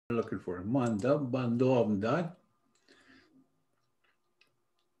looking for Manda Bandoamdan.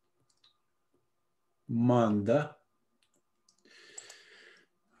 Manda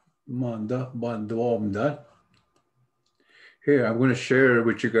Bandoamdan. Here, I'm going to share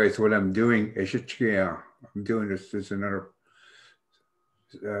with you guys what I'm doing. I'm doing this. This is another.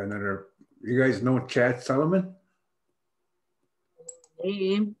 You guys know Chad Solomon?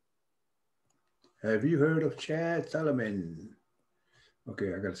 Name. Have you heard of Chad Solomon?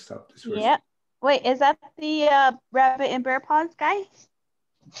 Okay, I got to stop this first. Yeah. Wait, is that the rabbit and bear paws guy?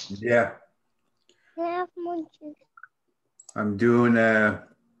 Yeah. I'm doing.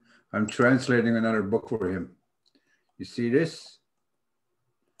 I'm translating another book for him. You see this?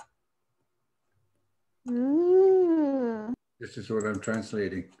 Ooh. This is what I'm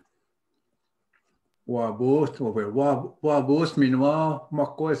translating. Wabos minwa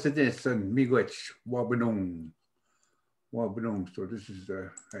makosedesan migwech wabunung. So this is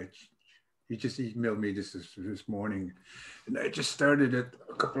he just emailed me this morning, and I just started it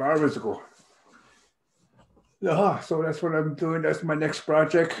a couple hours ago. So that's what I'm doing. That's my next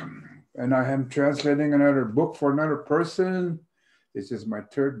project, and I am translating another book for another person. This is my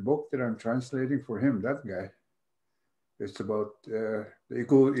third book that I'm translating for him. That guy. It's about,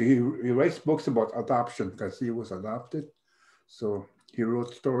 he writes books about adoption because he was adopted. So he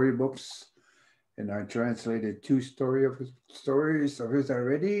wrote storybooks, and I translated 2 stories of his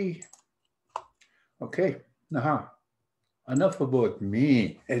already. Okay, enough about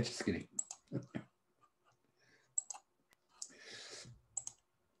me. Just kidding.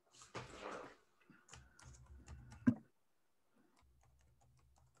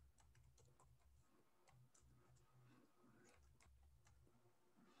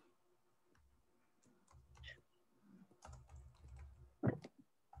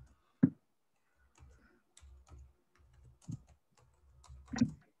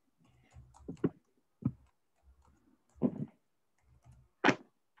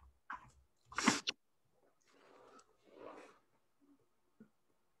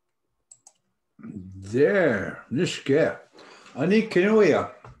 There, Nishke. Ani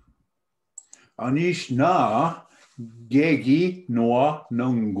Kinuya. Anishna Gegi Noa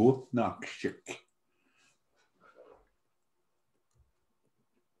Nungu Nakshik.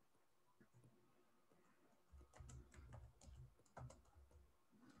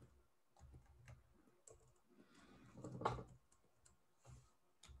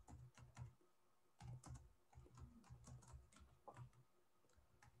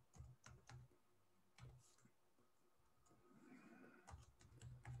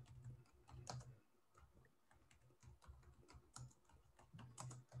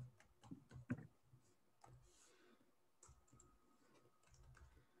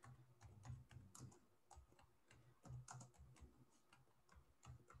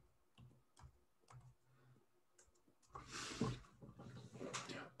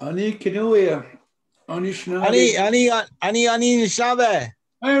 Ani Kinuya. Anishinaabe.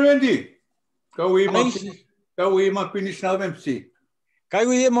 Hey, Randy. Kawi Mapinishnabemsi.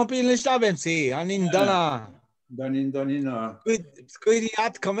 Kawi Mapinishnabemsi. Anindana. Danina. Squiddy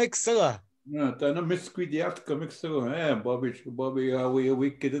comic saga. No, Tana Miss Squiddy comic so. Bobby, we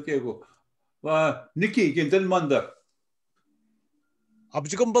wicked go. Nikki, Ginton Manda.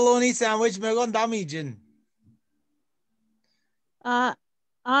 Abjicum bologna sandwich, Megon Damijin.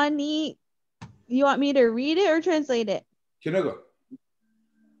 Ani, you want me to read it or translate it? Kinago.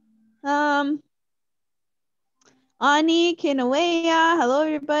 Ani Kinawaya, hello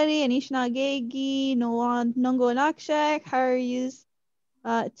everybody. Anishinagegi, Noan Nungo Nakshak. How are you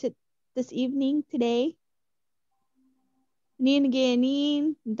this evening today? Nin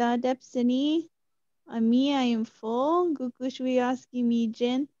Ganin, Da Depsini. Me, I am full. Gukushwiyaski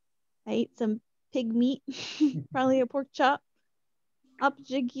Mijin. I ate some pig meat, probably a pork chop.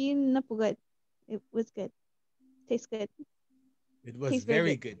 Upjigin Napugut. It was good. Tastes good. It was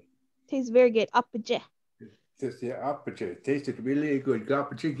very good. Tastes very good. Upje. Tasted really good.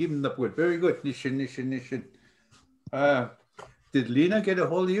 Gapache, give him the good. Very good. Nishin. Did Lena get a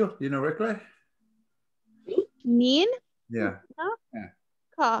hold of you? You know, Rick? Nin? Yeah.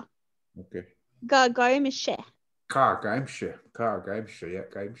 Ka. Okay. Gaimshe. Gaimshe. Yeah,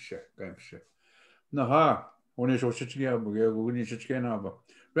 Gaimshe. Naha. Only so shit again. We're going to shit again.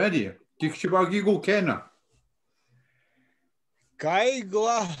 Ready? Dixibagi go Kena.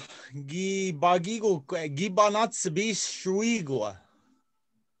 Kaigua Gibagigo Gibanatsubi Shruigua.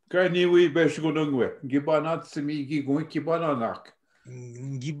 Kani we best go nungwe. Gibanatsubi Gibananak.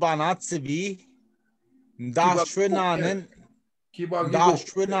 Gibanatsubi Dashwinanen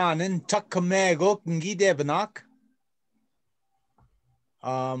Tuckamego Gidebanak.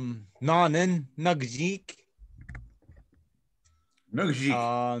 Nanen, Nagjik, Nugjik.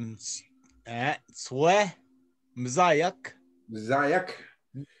 Swe, Mzayak, Zayak.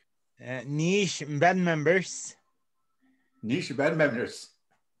 Niche, band members. Niche band members.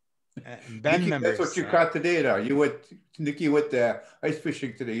 Band Nikki, members. that's what you caught today, though. Nikki went ice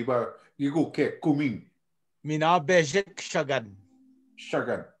fishing today. You go kick kuming. Mina Bejik Shagan.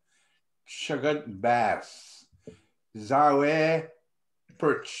 Shagan bass. Zawe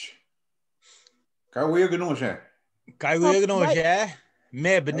perch. Kawir ganoje. Kaiwig no je,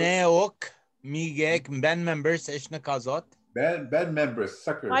 Mebne ok, Migek, band members, Ishna Kazot. Band members,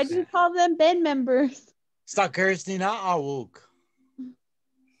 suckers. Why do you call them band members? Suckers Nina Awuk.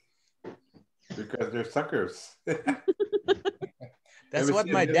 Because they're suckers. That's what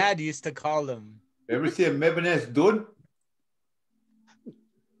my dad used to call them. Ever see a Mebenes Dun?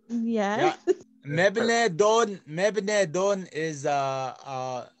 Yes. Yeah. Mebne Don is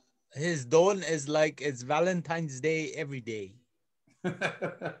his Don is like it's Valentine's Day every day.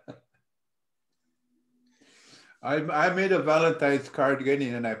 I made a Valentine's card again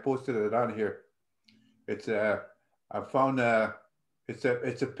and I posted it on here. It's I found it's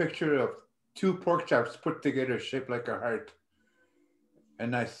a picture of two pork chops put together shaped like a heart.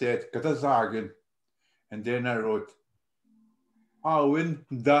 And I said, Katazagen. And then I wrote, Awin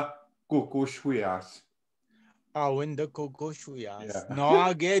da kukushwias. Awin da kukushwias. Yeah.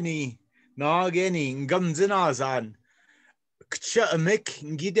 No geni, Gamzinazan. Kchamik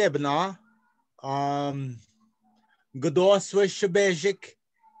Gidebna. Godoswe Shabejik.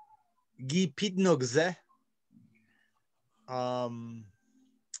 Gi Pidnugze.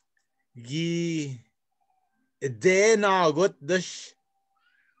 Gi De Nagot Dish.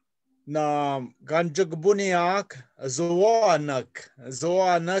 Na ganjug buniak zoanak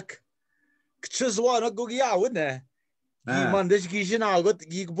kchizwanak gugia wudne gi mandish gijinagot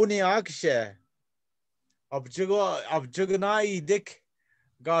gi buniak she abjugna idik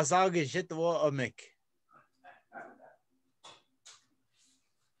gasag shit wo amik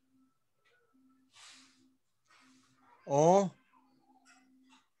oh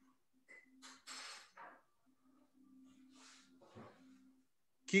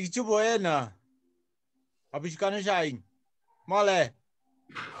Kikchu boyena. Abishkana shine. Male.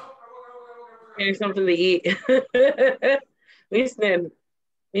 Here's something to eat. Listening.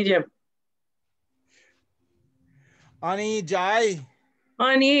 Medium. Ani Jai.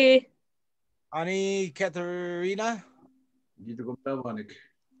 Ani. Ani Katerina.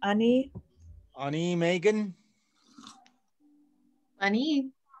 Ani. Ani Megan.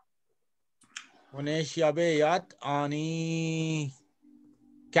 Ani. Onesh Yabeyat. Ani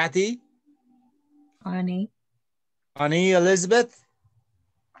Kathy. Ani. Ani Elizabeth.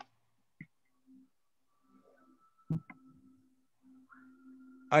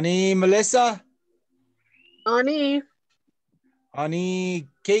 Ani Melissa. Ani. Ani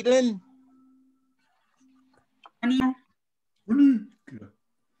Caitlin. Ani.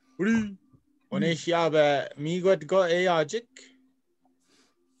 Onesh Yabe Migot go Ayajik.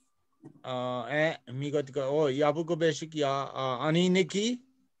 Migot go oh Yabuko Beshik ya Ani Nikki.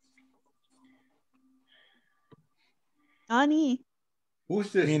 Ani.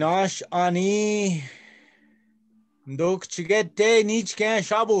 Who's this? Minash Ani Dok Chigete Nichkan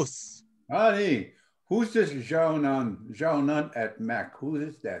Shabbos. Ani. Who's this Zhaonan at Mac? Who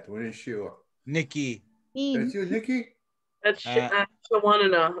is that? What is she? Nikki. That's you, Nikki? That's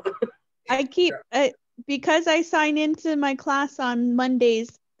Shawana. I keep because I sign into my class on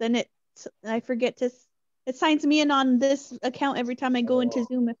Mondays, then I forget to it signs me in on this account every time I go into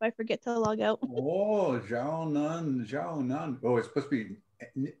Zoom if I forget to log out. Oh, Zhaonan. Oh, it's supposed to be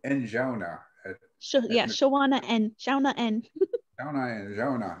N Zhaona. Yeah, Shawana N. Shauna and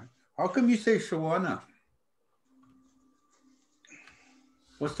Zhaona. How come you say Shawana?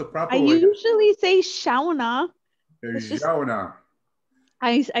 What's the proper I way? usually say Shauna. Zhaona.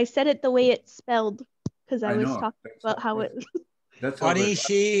 I said it the way it's spelled because I was know. talking about how it. That's how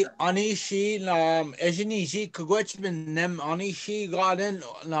Anishi Ejinishi Kugwachman Nem Anishi Garden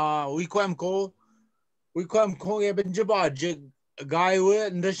na Wikwamko Eben Jabajig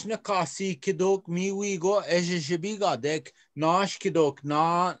Gaiwe Ndashna Kasi Kidok Mi we go Ejibiga dek Nash Kidok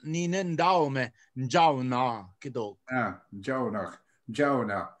na Ninen Daume Jauna Kidok. Jauna.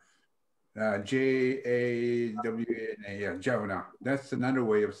 Jawana. Yeah, Jauna. That's another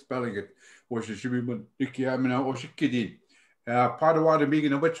way of spelling it. Or she should be Nikiamina or Shikidi. Potawatomi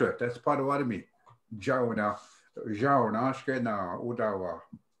in a witcher. That's Potawatomi. Jauna. Shkena Udawa.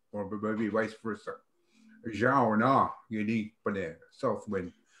 Or maybe vice versa. Jauna. Unique Pane. South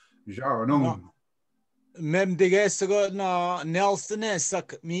wind. Jaunung. Mem digesago na Nelson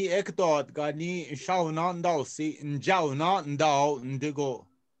sak mi ekdot gani shaunan dalsi njaunan dal ndigo.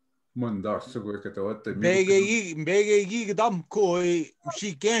 Mandasago ekata Bege dam koi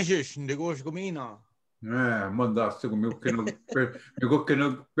shikenjish ndigo shgomina. Mandasago mi go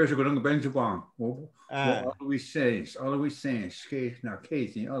beso go ng benjabang. Always saying, skate na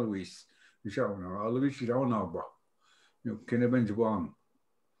Katie, always. Always shauna ba. You can benjabang.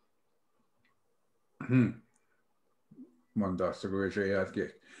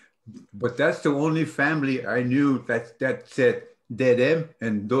 But that's the only family I knew that said Dedem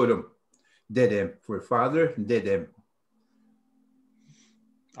and Dodem. Dedem for father, Dedem.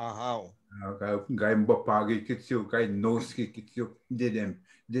 Aha. Guy Mbapagi Kitsu, Guy Noski Kitsu, Dedem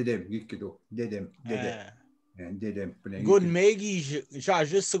Gikido, Dedem. And Dedem. Good Megi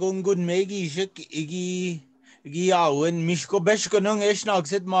Shajasagon good Megi igi awen Mishko Beshko nung Eshnag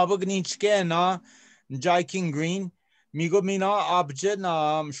said Mabagninchke na Jai King Green. Migo mina abje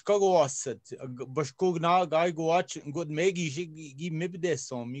na Chicago waset. Bashkog na guy go watch good Megi gi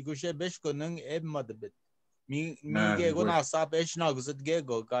mibdeso. Migo she Beshko nung eb madabit. Mi ge go na sap Eshnag said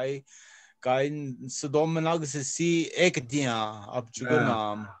gego guy Sodomanag si ekdia abjugo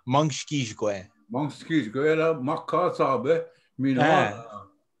na Mangshkish go. Mangski's goela Makasabe, Mina.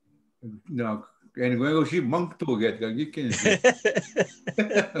 No, and when she monk to get Gikin.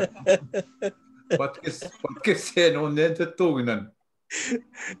 What is said on the Toginan?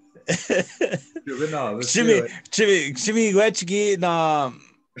 Chimi Wetchgi na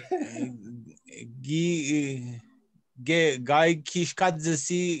guy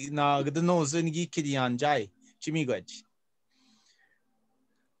Kishkadzi na Gdano and Gikidian Jai. Chimi Wetch.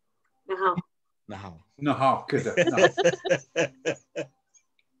 No,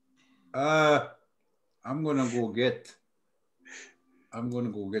 I'm gonna go get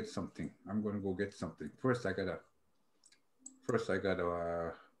something. First I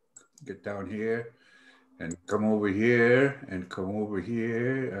gotta get down here and come over here.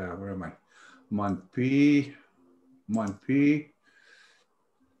 Where am I? Monpi.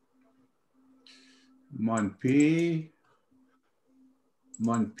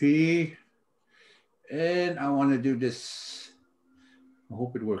 And I want to do this. I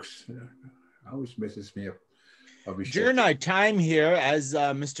hope it works. It always messes me up. During our time here, as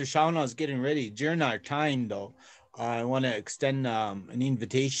Mr. Shauna is getting ready, during our time though, I want to extend an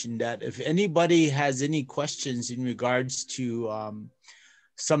invitation that if anybody has any questions in regards to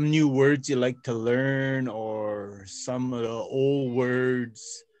some new words you like to learn or some of the old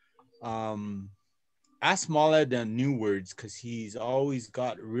words, ask Mala the new words because he's always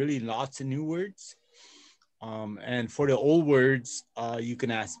got really lots of new words. And for the old words, you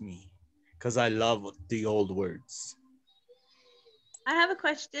can ask me because I love the old words. I have a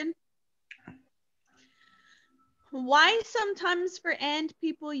question. Why sometimes for and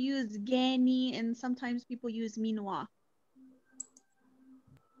people use gani and sometimes people use minois?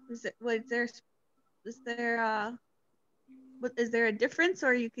 Is there a difference,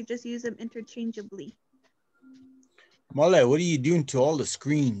 or you could just use them interchangeably? Mala, what are you doing to all the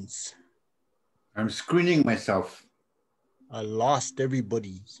screens? I'm screening myself. I lost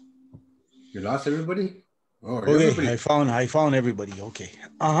everybody. You lost everybody? Oh, okay, everybody. I found everybody. Okay.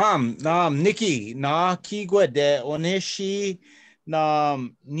 Nikki, na kigwa de oneshi na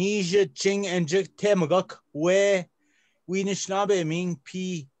nija ching enjik temagak we Anishinaabemowin mean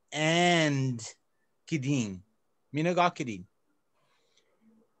p and kidin. Minaga kidin.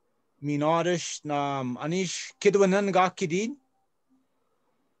 Minarish na anish kidwanan ga kidin.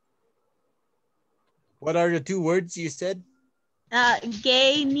 What are the two words you said?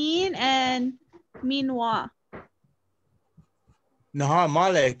 Gainin and minois. Naha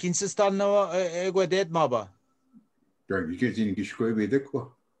male kinsistan na egwadet maba. You can't see the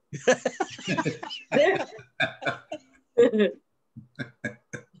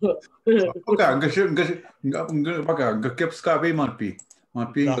Okay, I'm gonna keep Scavi Monpi.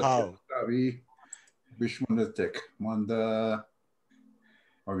 Scavi Bishmandatek. Manda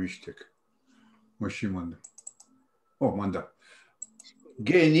Avishtek. Moshimanda. Oh, Manda.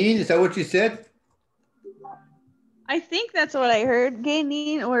 Gainin, is that what you said? I think that's what I heard.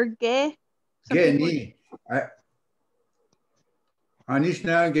 Gainin or ge. Gainin.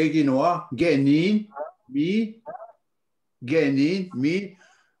 Anishna Geginoa. Gainin. Me,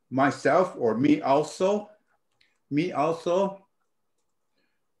 myself, or me also.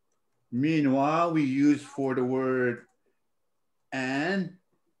 Meanwhile, we use for the word and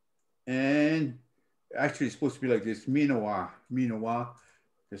actually it's supposed to be like this. Meanwhile,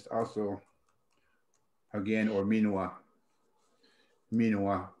 just also again, or meanwhile.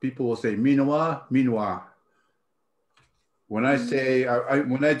 Minoa. People will say Minoa, Minoa. When I say,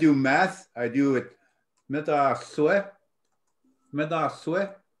 when I do math, I do it meta sue,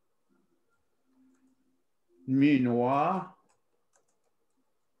 Minoa,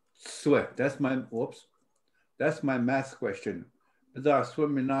 sue. That's my, whoops. That's my math question. Meta sue,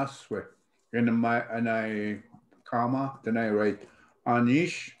 mina sue. And I comma, then I write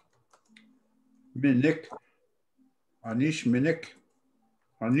Anish minik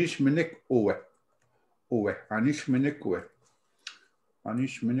owe. Anish minik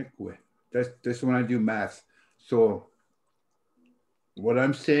owe. That's when I do math. So what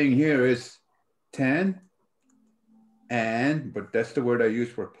I'm saying here is 10 and, but that's the word I use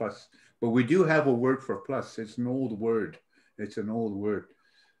for plus. But we do have a word for plus. It's an old word. It's an old word.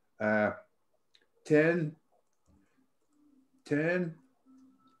 10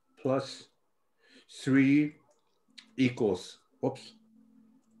 plus 3 equals,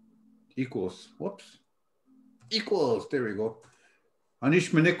 equals, there we go.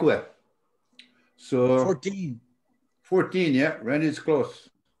 Anish Manikwe. So 14. 14, yeah, Randy's close.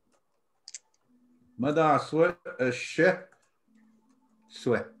 Mada swe, she,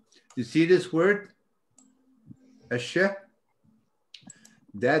 swe. You see this word? Ashe?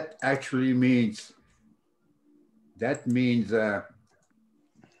 That actually means,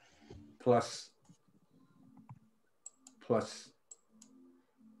 plus.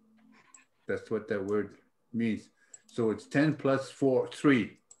 That's what that word means. So it's 10 plus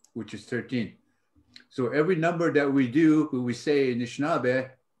 3, which is 13. So every number that we do, when we say in Anishinaabe,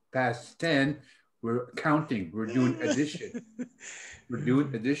 past 10, we're counting, we're doing addition. We're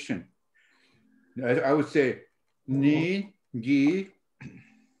doing addition. I would say, ni, gi,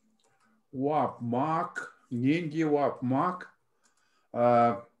 wap, mak, ni, gi, wap, mak,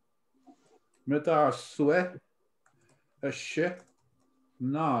 meta, swe, ashe,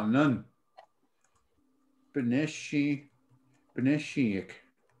 na, nun, beneshi, beneshiik.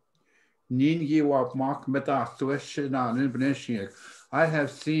 I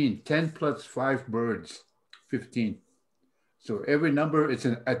have seen 10 plus 5 birds, 15. So every number is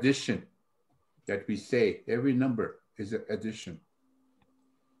an addition that we say. Every number is an addition.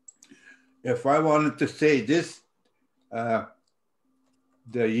 If I wanted to say this, the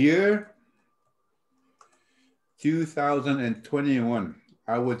year 2021,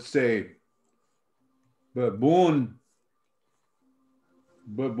 I would say baboon,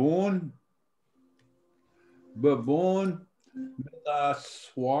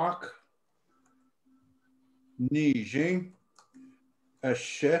 swak, nijing,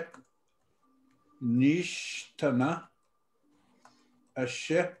 ashe, nishtana,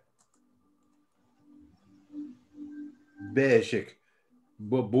 ashe, bejik,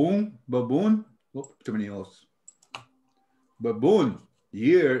 baboon, too many O's. Baboon,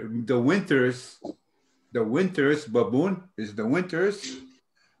 year, the winters, baboon is the winters,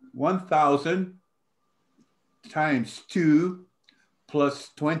 1,000 times 2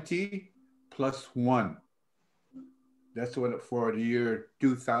 plus 20 plus 1. That's what for the year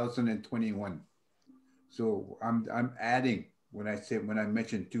 2021. So I'm adding when I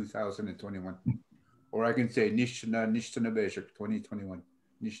mention 2021. Or I can say Nishtana Beshik 2021.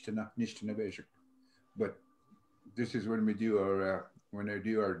 Nishtana Beshik. But this is when we do when I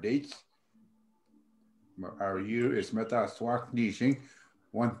do our dates. Our year is Meta Swak Nishing,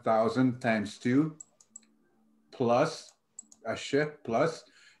 1,000 times 2 plus Ashe plus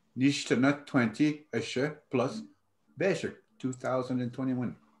Nishtana 20 Ashe plus Beshik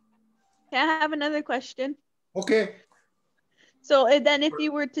 2021. Can I have another question? Okay. So then if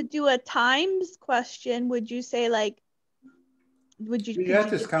you were to do a times question, would you say like, We had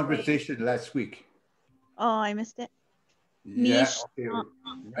this conversation last week. Oh, I missed it. Yeah, okay.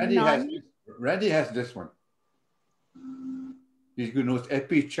 Randy has this one. He's going to know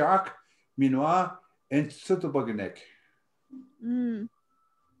Epi Chak, Minoa, and Sotobaganek.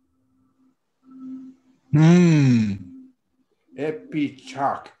 Epi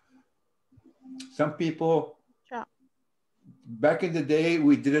Chak. Some people, back in the day,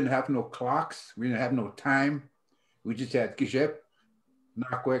 we didn't have no clocks. We didn't have no time. We just had Kishep,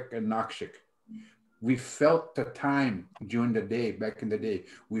 Nakwek, and Nakshik. We felt the time during the day, back in the day.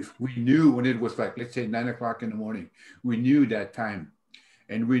 We knew when it was like, let's say 9 o'clock in the morning, we knew that time.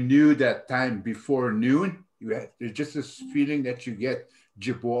 And we knew that time before noon, there's just this feeling that you get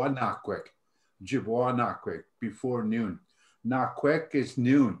Jiboa Nakwek, before noon. Nakwek is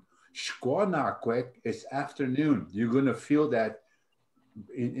noon. Shkwa Nakwek is afternoon. You're going to feel that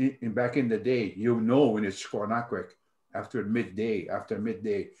in back in the day. You know when it's Shkwa Nakwek, after midday.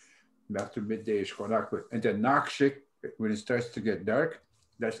 And then Nakshik when it starts to get dark,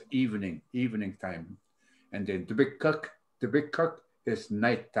 that's evening time. And then the big cook is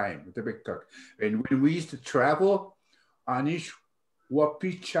nighttime, the big cook. And when we used to travel, Anish,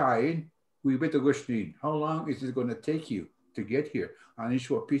 wapichain, we better go need. How long is it going to take you to get here? Anish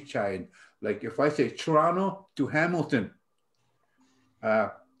wapichain. Like if I say Toronto to Hamilton,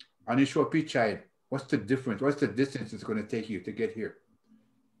 Anish wapichain, what's the difference? What's the distance it's going to take you to get here?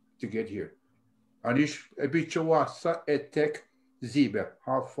 Anish epichawasa etek zibe.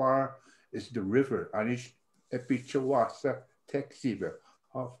 How far is the river? Anish epichawasa tek zibe.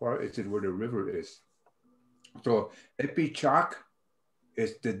 How far is it where the river is? So epichak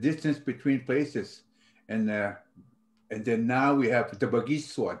is the distance between places. And then now we have the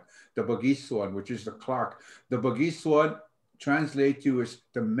Bagiswan, which is the clock. The Bagiswan translate to as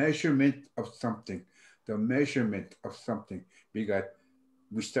the measurement of something.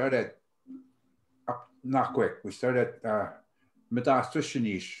 We start at not quick. We start at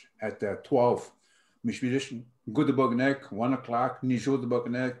Midastashanish at 12. Mishmidish Goodabugnek, 1 o'clock,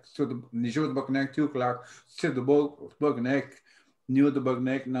 Nijodabugnek, Nijodabugnek, 2 o'clock, Sidabugnek, New the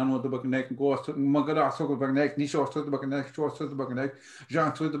Bugnek, Nano the Bugnek, Ghost Magadasogabugnek, Nishostabugnek, Shostabugnek,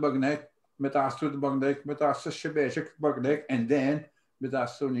 Jean to the Bugnek, Metas to the Bugnek, Metas Shebeshik Bugnek, and then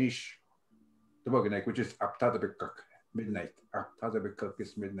Midastonish the Bugnek, which is Aptadabikuk, midnight. Aptadabikuk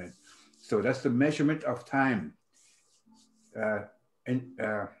is midnight. So that's the measurement of time.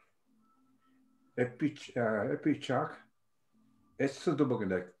 Epichak, it's the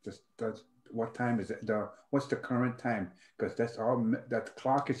Bugnek. That's what time is it? What's the current time? Because that's all. That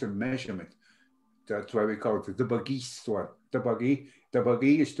clock is a measurement. That's why we call it the buggy swan. The buggy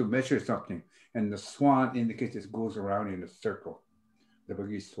is to measure something, and the swan indicates it goes around in a circle. The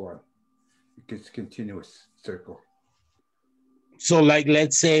buggy swan. It's a continuous circle. So, like,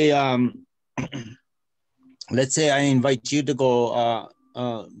 let's say I invite you to go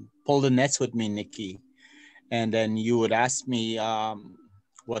pull the nets with me, Nikki, and then you would ask me,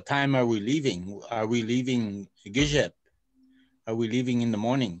 what time are we leaving? Are we leaving Gijep? Are we leaving in the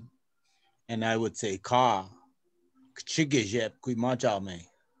morning? And I would say, Ka, Kchigijep Kuimajame.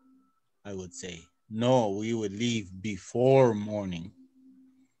 I would say, no, we would leave before morning.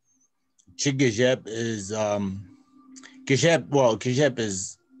 Chigijep is Gijep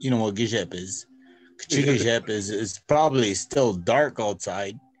is, you know what Gijep is. Chigijep is probably still dark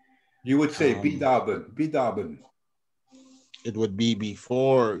outside. You would say Bidabin. It would be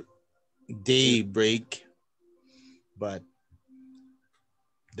before daybreak, but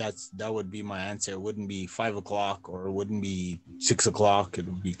that would be my answer. It wouldn't be 5 o'clock or it wouldn't be 6 o'clock. It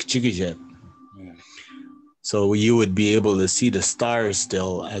would be Kchigijep. Yeah. So you would be able to see the stars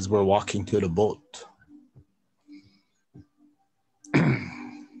still as we're walking to the boat.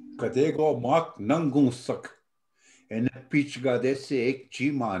 Kadego mak nangungsak and peach gadese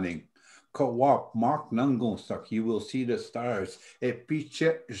chimaning. Kawap mak nangungsak. You will see the stars. E peach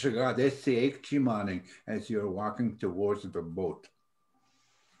gadese chimaning as you're walking towards the boat.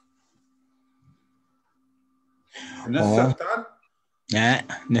 Nesatan? Yeah,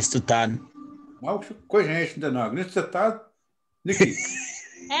 Nestutan. Now, question the nog. Nesatan? Nikki.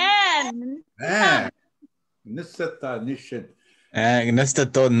 Nesatan nishin.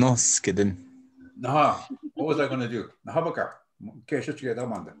 Nestaton nos kidin. Nah, what was I going to do? Nahabaka. Okay, shut you get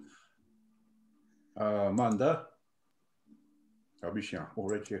Amanda. Amanda. I'll be sure. Oh,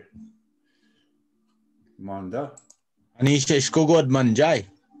 right here. Amanda. Anisha Shkogod Manjai.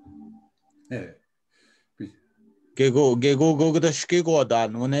 Go the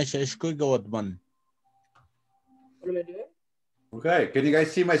Shkigodan. Unesha Shkigodman. What am I doing? Okay, can you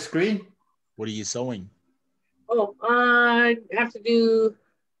guys see my screen? What are you sewing? Oh, I have to do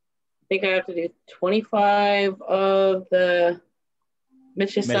 25 of the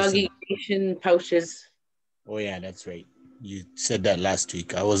Mississauga Nation pouches. Oh yeah, that's right. You said that last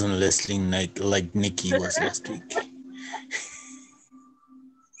week. I wasn't listening like Nikki was last week.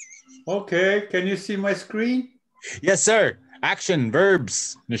 Okay, can you see my screen? Yes, sir. Action,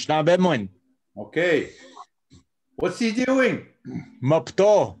 verbs. Anishinaabemowin. Okay. What's he doing?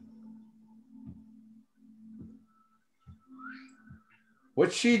 Mapto.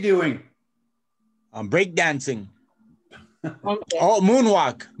 What's she doing? I'm breakdancing. Okay. Oh,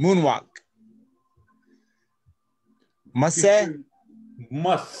 moonwalk. Masse.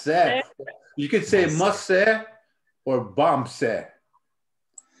 You could say masse or bombse.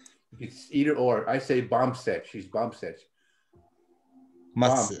 It's either or. I say bombse. She's bombse.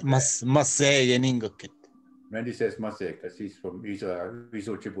 Masse yeningokit. Randy says masse because he's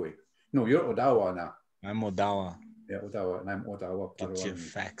Ojibwe. No, you're Odawa now. I'm Odawa. Yeah, Odawa, and I'm Odawa. Get your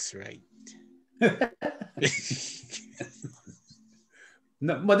facts right.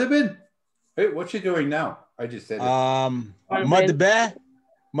 No, Madabin. Hey, what's she doing now? I just said it.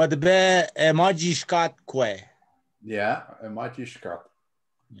 Madbe emajishkat kwe. Yeah, emachishkat.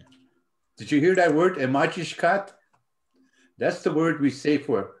 Did you hear that word, emachishkat? That's the word we say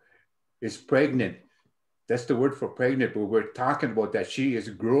for is pregnant. That's the word for pregnant, but we're talking about that she is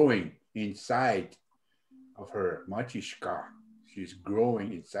growing inside of her. Machishka. She's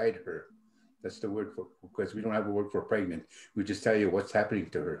growing inside her. That's the word for, because we don't have a word for pregnant. We just tell you what's happening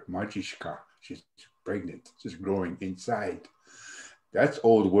to her. Machishka. She's pregnant. She's growing inside. That's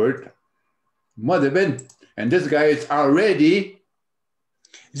old word. Mother-bin. And this guy is already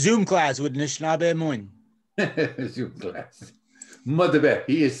Zoom class with Anishinaabemowin. Zoom class. Mother-bin.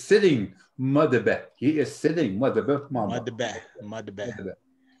 He is sitting. Mother-bin. He is sitting. Mother-bin. Mama. Madbe.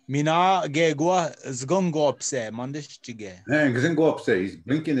 Mina gegwa zgongopse mandishtige. Gzingopse. He's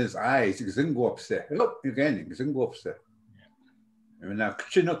blinking his eyes. Gzingopse. Look again. Gzingopse.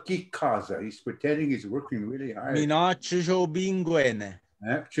 He's pretending he's working really hard. Mina chishobingwene.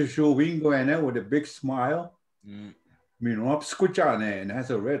 With a big smile. And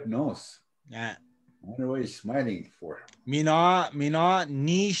has a red nose. Yeah. I wonder what he's smiling for. Mina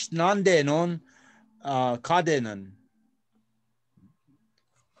nish nandenon kadenon.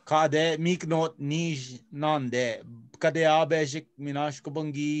 Kade miknot nish nande. Kade abeshik minash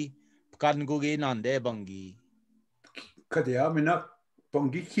kubangi. Kangugi nande bangi. Kade amina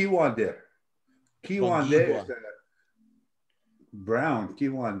bangi kiwande. Kiwande is brown.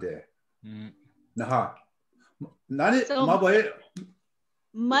 Kiwande. Naha. Nani So- mabaye.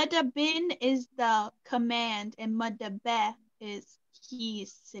 Madabin is the command, and Madabe is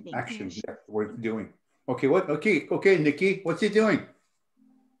he's sitting. Action. Here. Yeah, what are you doing? Okay, what? Okay, Nikki, what's he doing?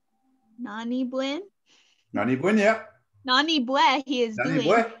 Nani Bwin? Nani bun, yeah. Nani Bwe, he is Nani doing.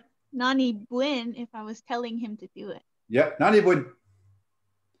 boy? Nani Bwin, if I was telling him to do it. Yeah, Nani bun.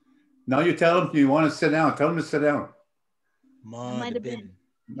 Now you tell him you want to sit down. Tell him to sit down. Madbin.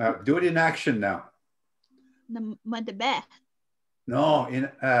 Do it in action now. Madabe. No,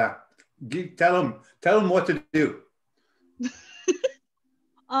 tell him what to do.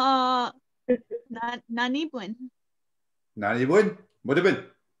 Nani Bwin. Nani bun, Mudabin.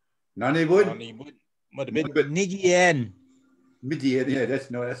 Nani bun, Madbin. Nigien. Midian. Yeah, that's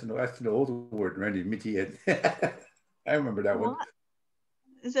the old word, Randy. Midian. I remember that one. What?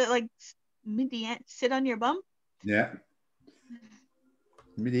 Is it like Midian? Sit on your bum? Yeah.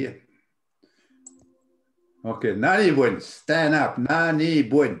 Midian. Okay, Nani bun, stand up. Nani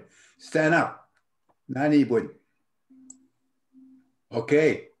bun, stand up. Nani bun.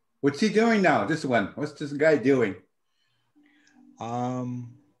 Okay, what's he doing now? This one. What's this guy doing?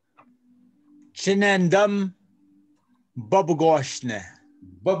 Chinandam Babugoshne.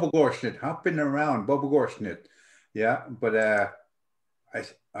 Bubblegorshnet, hopping around, Bubblegorshnet. Yeah, but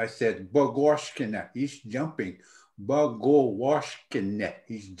I said Bugorshkina, he's jumping. Bugorshkina,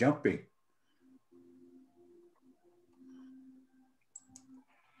 he's jumping.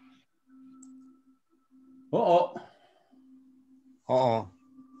 Uh-oh.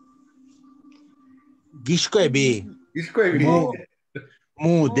 Gishkwebi. He's crazy. Mude.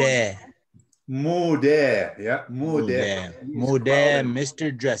 Mude, yeah, Mude. Mude,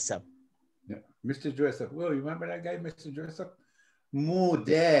 Mr. Dress Up. Yeah. Mr. Dress Up. Well, you remember that guy, Mr. Dress Up?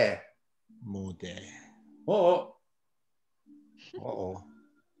 Mude. Mude. Uh-oh. Uh-oh.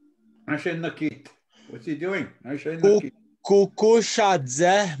 What's he doing?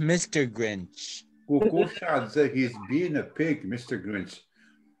 Kukushadze, Mr. Grinch. Kukushadze, he's being a pig, Mr. Grinch.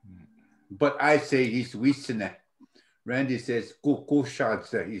 But I say he's Wisene. Randy says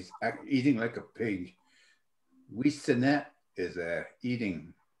Kukushadze, he's eating like a pig. Wisene is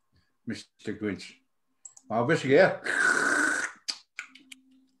eating Mr. Grinch.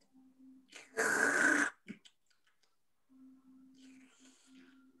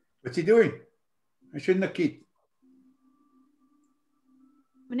 What's he doing? I shouldn't have keep.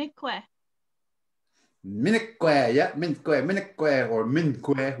 Minikwe. Minikwe, yeah, Minikwe, or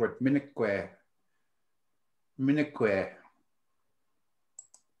Minkwe, or Minikwe. Minikwe.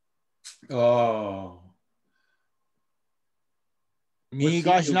 Oh. Mi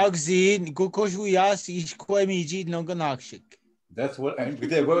gosh nagzin, Kukushuyas, Ishkwe Miji, Noganakshik. That's what I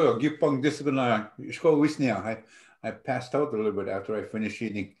did. Well, give pong discipline. I passed out a little bit after I finished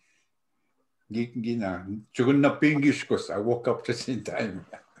eating. I woke up just in time.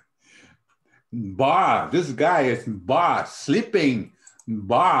 Ba, this guy is ba, sleeping.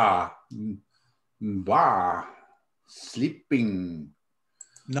 Ba, sleeping.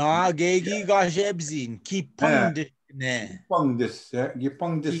 Na, Gegi gosh ebzin, keep pungdishkne. Pong this, you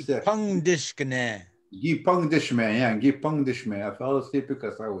pong this. Pungdishkne. Gipang dishme, yeah, gipang dishme. I fell asleep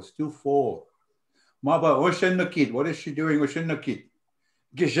because I was too full. Maba, Oshin Nakit, what is she doing? Oshin Nakit.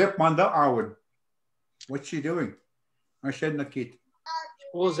 Gijep manda awad. What's she doing? Oshin Nakit.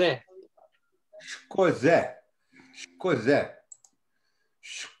 Jose. Shkoze. Shkoze.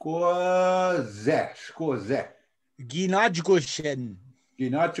 Shkoze. Shkoze. Ginaj Goshen.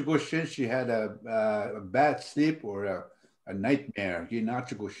 Ginachagoshin, she had a bad sleep or a nightmare.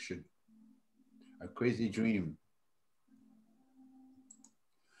 Ginachagoshin. A crazy dream.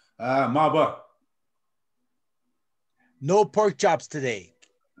 Maba. No pork chops today.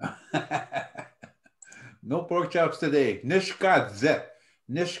 No pork chops today. Nishkadze.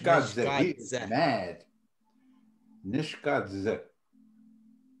 Nishkadze. He is Nishkadze. mad. Nishkadze.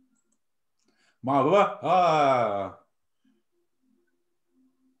 Maba.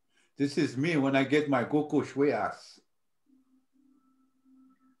 This is me when I get my kuku shweas.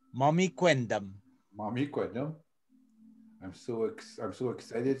 Mommy Quendam. Mommy Quendam. I'm so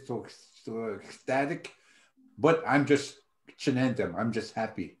excited, so ecstatic. But I'm just chinendam. I'm just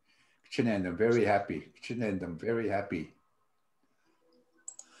happy. Chinendam, very happy. Chinendam, very happy.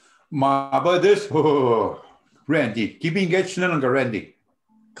 Maba this Randy. Keeping get chinanga Randy.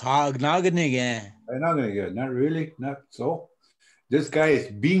 Cognaganige. I'm not gonna get it. Not really, not so. This guy is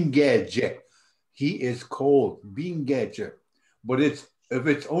Bingeje. He is cold. Bingeje. But if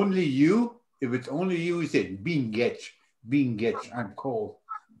it's only you, he said Bingech. Bingech, I'm cold.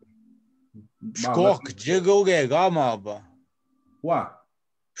 Skok jigoge gamaba. What?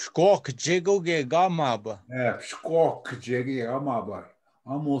 Skok jigoge gamaba. Skok jiggy amaba.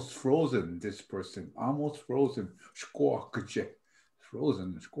 Almost frozen, this person. Almost frozen. Skok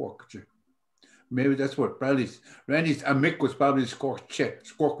frozen. Skok. Maybe that's what Randy's Amik was probably squawk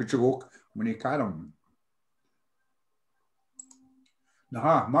when he caught him.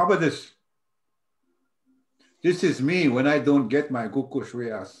 Nah, Maba this. This is me when I don't get my kukush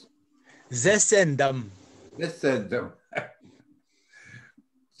rias. Zesendam. Let's send them.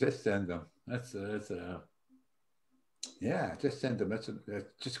 Just send them. That's yeah, just send them. That's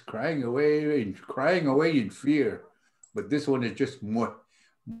just crying away in fear. But this one is just more.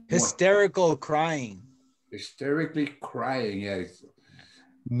 Hysterical crying. Hysterically crying, yes.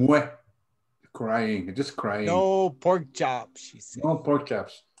 Mwah. Crying, just crying. No pork chops, she said. No pork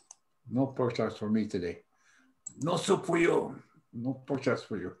chops. No pork chops for me today. No soup for you. No pork chops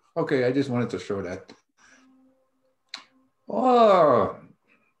for you. Okay, I just wanted to show that. Oh.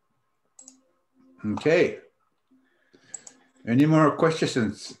 Okay. Any more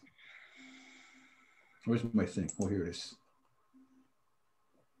questions? Where's my thing? Oh, here it is.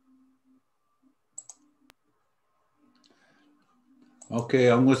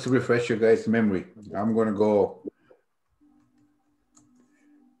 Okay, I'm going to refresh your guys' memory. I'm going to go.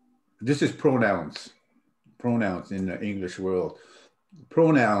 This is pronouns. Pronouns in the English world.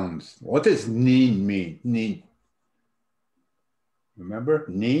 Pronouns. What does nin mean? Nin. Remember?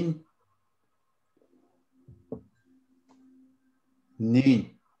 Nin? Nin.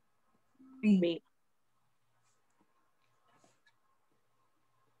 Me.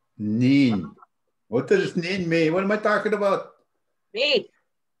 Nin. What does nin mean? What am I talking about? Me.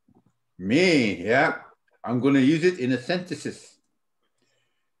 Me, yeah. I'm going to use it in a synthesis.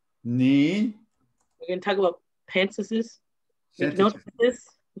 Nin. We're going to talk about panthesis. Hypnosis.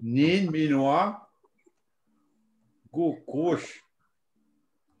 Nin minwa. Go kosh.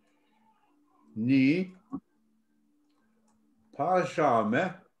 Ni.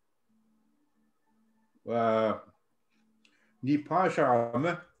 Pajame. Ni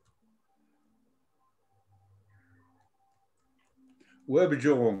pajame.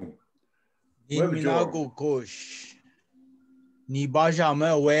 Webjong. In minago kosh. Ni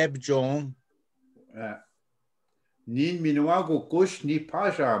bajame webjong. Nin minuago kush ni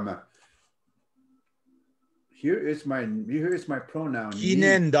pajama. Here is my pronoun.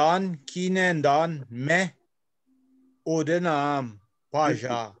 Kinendan, me. Odenam,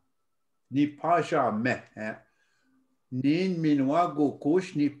 paja. Ni paja me. Nin minuago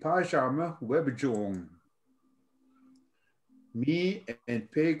kush ni pajama webjong. Me and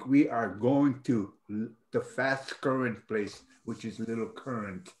Pig, we are going to the fast current place, which is little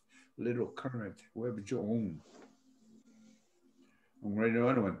current, webjong. I'm writing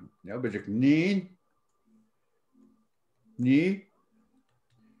another one. Yeah, but ni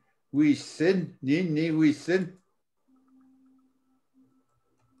we sin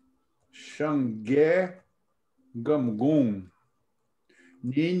shange gamgung.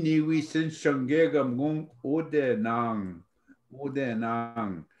 Ni we sin shange gamgung odenang.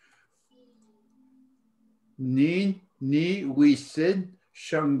 Ni we sin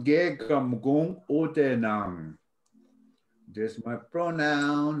Shangegamgung Odenang. There's my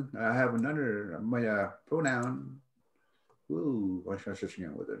pronoun. I have another my pronoun. Ooh, what did I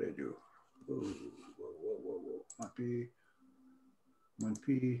do? Ooh, whoa.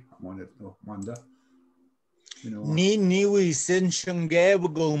 Manpi, Manda. You know. Ni niwi sin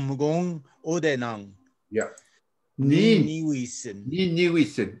shangebgong odenang. Yeah. Ni niwi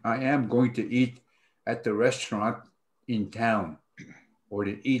sin. I am going to eat at the restaurant in town, or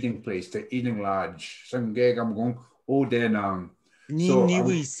the eating place, the eating lodge. Shangegamgung Odenang. Ni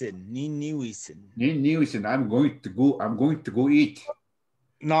niwi sin. I'm going to go eat.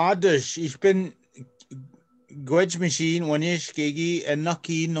 Nadish, ich bin Gwedge machine, wanish kegi, and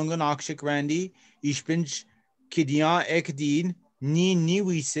naki nungan akshik randy. Ich bin kidian ekdin, ni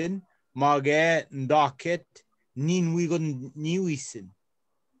niwisin, mage ndaket, nin wigon niwisin.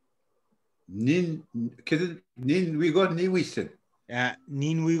 Nin wigon niwisin. Yeah,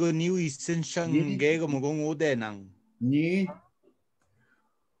 nin wigon niwisin shang gega mugong odenang. Nin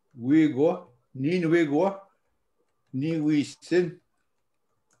wigo niwisin.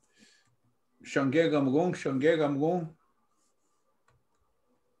 Shangegamgung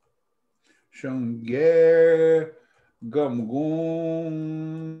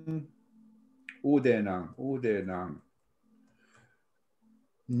Udenang.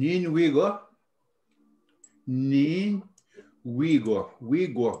 Nin wigo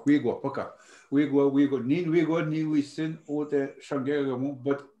paka. Wigo, nin wigo niwisin ode Shangegamgung,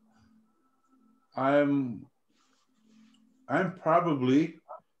 but I'm probably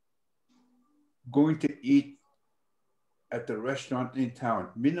going to eat at the restaurant in town.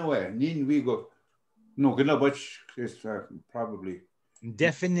 Minoe, nin wigo. No, but is probably.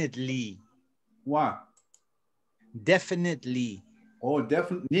 Definitely. What? Definitely. Oh,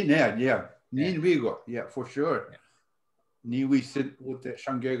 definitely. Yeah. Nin wigo. Yeah, for sure. Ni we sit with the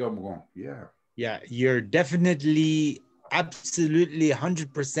Shangegamgung. Yeah. Yeah, you're definitely, absolutely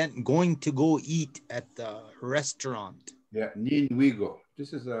 100% going to go eat at the restaurant. Yeah, nin wigo.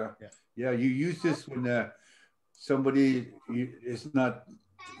 This is a, yeah, you use this when somebody is not,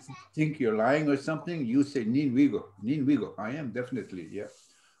 think you're lying or something, you say nin wigo. I am definitely, yeah.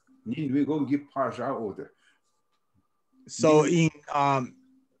 Nin wigo give parja order. So in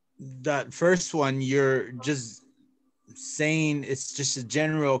that first one, you're just saying it's just a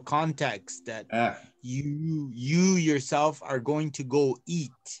general context that you yourself are going to go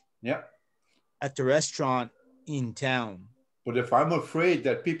eat at the restaurant in town. But if I'm afraid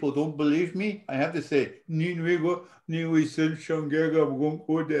that people don't believe me, I have to say, Nin wigo, ni wisin Shangegamgung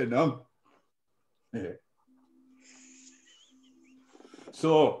odenang.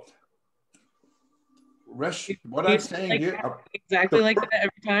 So, what I'm saying like here, exactly like that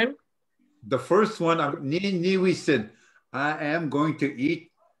every time. The first one, ni wisin, I am going to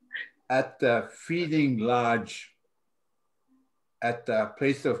eat at the feeding lodge at the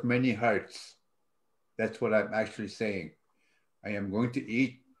place of many hearts. That's what I'm actually saying. I am going to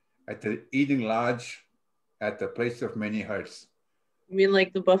eat at the eating lodge at the place of many hearts. You mean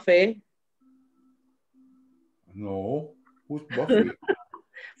like the buffet? No. Who's buffet?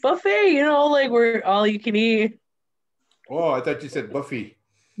 Buffet, you know, like where all you can eat. Oh, I thought you said Buffy.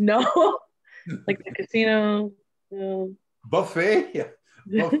 No. Like the casino. No. Buffet? Yeah.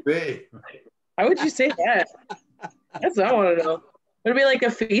 Buffet. Why would you say that? That's what I want to know. Would it be like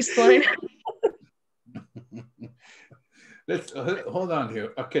a feast line? Let's hold on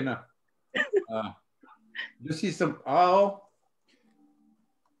here. Okay, now. You see some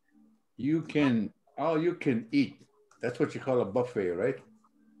you can eat. That's what you call a buffet, right?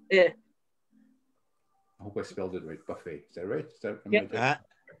 Yeah. I hope I spelled it right. Buffet. Is that right? Yeah.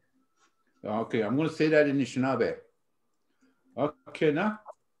 Okay, I'm going to say that in Anishinaabe. Okay, now.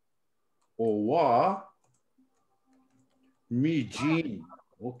 Owa mi jin.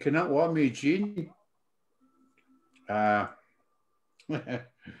 Okay, now. Owa mi jin.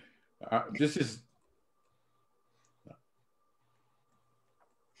 This is.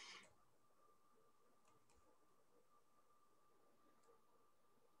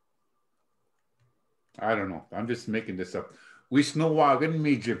 I don't know. I'm just making this up. We snowwagon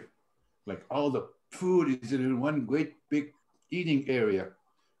mijib. Like all the food is in one great big eating area.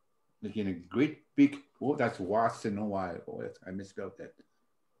 Like in a great big, oh, that's Wasinowai. Oh, I misspelled that.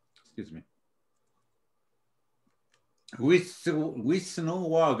 Excuse me. We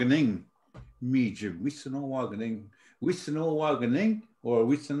snowwagoning mijib. We snowwagoning or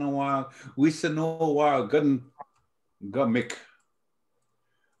we snowwagon gummick.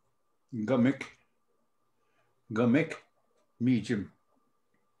 Gummick mijib.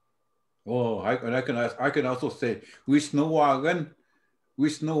 Oh, I can also say we snowwagon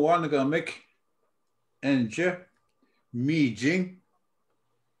Wisnawagamik Enje Mijing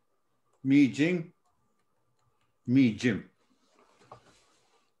Mijing Mijim.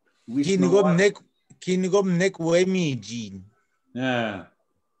 Kinigom Nick way me Jean. Yeah.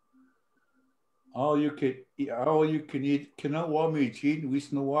 All you can eat cannot want me Jean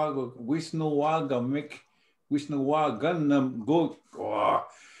Wisnawagamik Wisnawaganam go.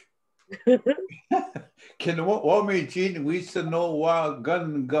 Can want me Jean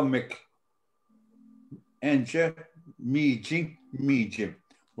Wisnawagangamik Enje Mijing Mijim.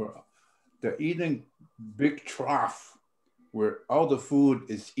 They're eating big trough where all the food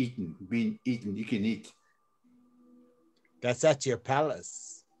is being eaten. You can eat. That's at your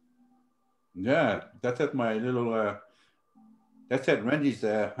palace. Yeah, that's at my little. That's at Randy's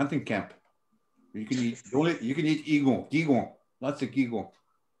hunting camp. You can eat. You can eat gigon, lots of gigon.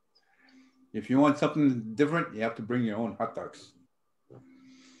 If you want something different, you have to bring your own hot dogs.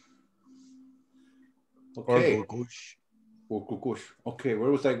 Okay. Or gogush. Okay,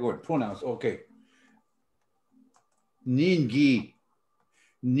 where was I going? Pronouns. Okay. Ningi.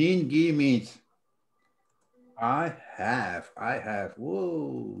 Ningi means I have.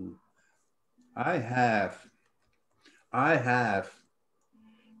 Whoa. I have.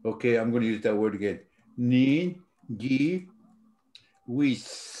 Okay, I'm going to use that word again. Ningi we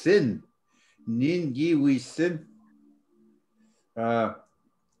sin. Ningi we sin.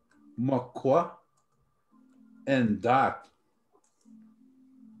 Makwa and that.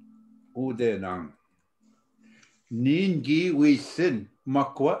 Udenang. Ningi we sin.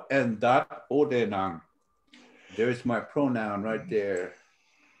 Makwa and that odenang. There's my pronoun right there.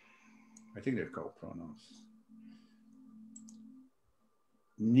 I think they're called pronouns.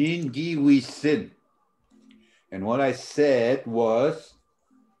 Ningi we sin. And what I said was,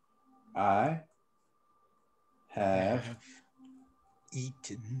 I have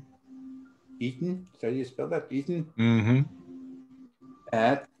eaten. Eaten? Is that how you spell that? Eaten? Mm-hmm.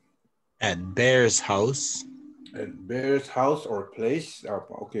 At Bear's house. At Bear's house or place. Oh,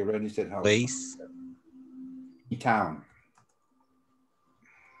 okay, Randy said house. Place. In town.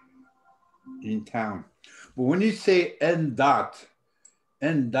 In town. But when you say N dot,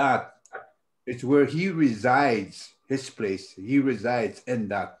 it's where he resides, his place. He resides N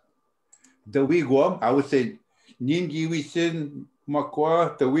dot. The Wigwam, I would say Ningi Wisin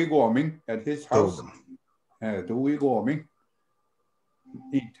Makwa, the Wigwaming at his house. The Wigwaming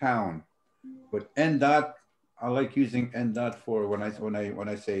in town. But N dot, I like using N dot for when I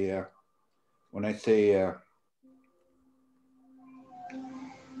say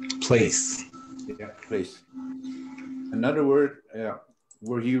place. Yeah, place. Another word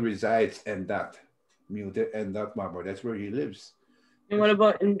where he resides, N dot. N dot Maba. That's where he lives. And what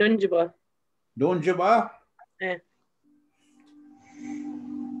about in Dunjaba? Dunjaba? Yeah.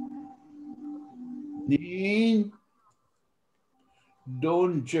 Nin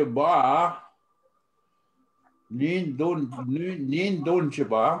Dunjaba. Nin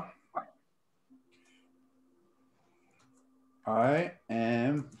Dunjaba. I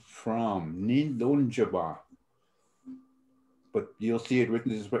am from Nin Dunjaba. But you'll see it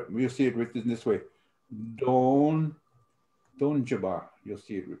written this way. You'll see it written this way. Dunjaba. You'll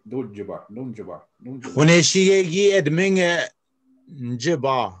see it. Dunjaba. When she Edming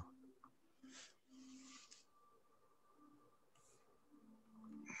Njaba.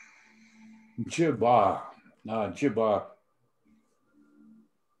 Jiba. Jiba.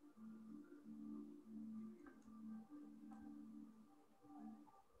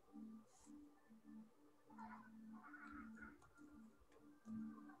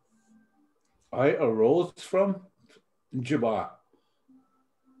 I arose from Jiba.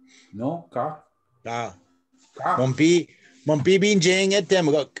 No, ka. Mompi bin jeng at them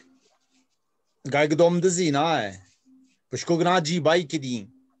look. Gagadom the zina. Pushkognaji bike.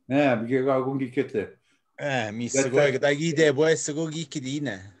 Yeah, because I won't get it.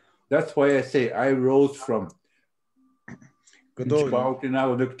 That's why I say I rose from. G-bike.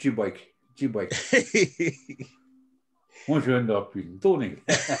 Once you end up in Tony.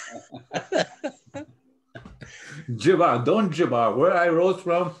 Jiba, don't Jiba, where I rose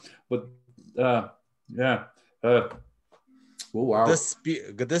from, but yeah. Oh wow. The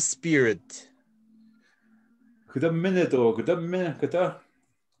spirit. Good minute, your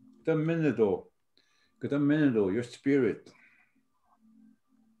spirit.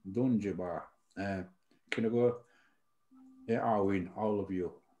 Don't Jiba. Can I go? Yeah, Arwin, all of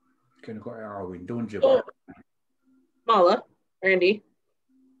you. Can I go, Arwin? Don't Jiba. Mala, Randy.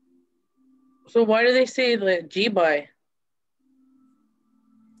 So why do they say the G-by?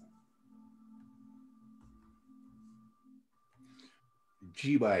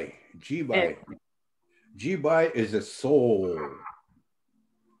 Jibai. Jibai is a soul.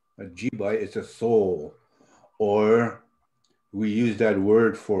 A jibai is a soul. Or we use that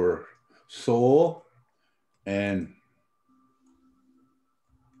word for soul and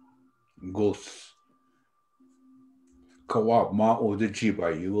ghosts. Kawab ma'o the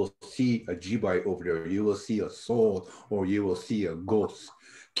jibai. You will see a jibai over there. You will see a soul or you will see a ghost.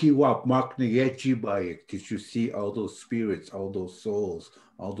 Kiwap mak nige jibai. Did you see all those spirits, all those souls,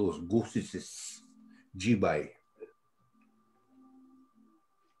 all those ghosts? Jibai.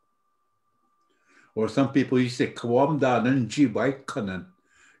 Or some people you say kawam danan jibai kanan.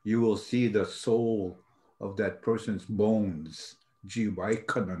 You will see the soul of that person's bones. Jibai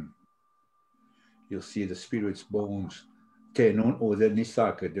kanan. You'll see the spirit's bones. Tenon o the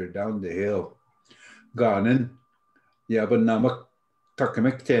nisaka, they're down the hill. Ganan, yaban namak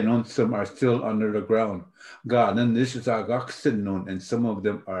takamek tenon, some are still under the ground. Ganan, this is agaksenon, and some of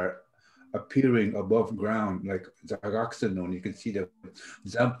them are appearing above ground, like zagaksenon. You can see the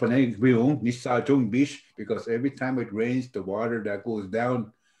zampaneg biung nisajong bish, because every time it rains, the water that goes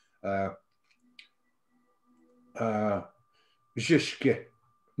down, Jishke.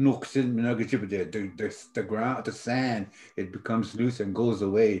 The ground, the sand, it becomes loose and goes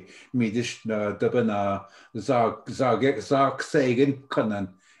away. And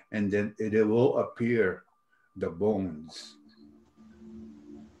then it will appear the bones.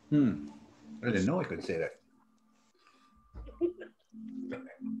 I didn't know I could say that.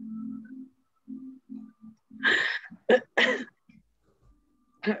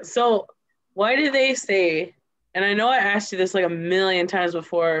 So why do they say, and I know I asked you this like a million times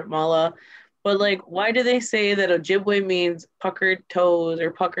before, Mala, but like, why do they say that Ojibwe means puckered toes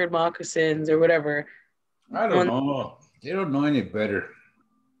or puckered moccasins or whatever? I don't know. They don't know any better.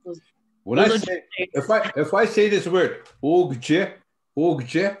 When I say, if I say this word, Ojibwe,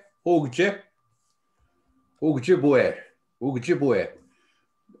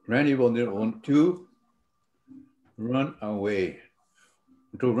 Randy will want to run away.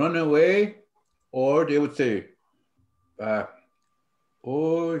 To run away, or they would say,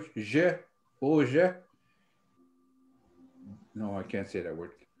 Oje. No, I can't say that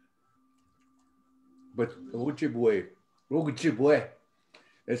word. But Ojibwe.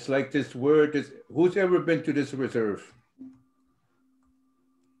 It's like this word. Who's ever been to this reserve?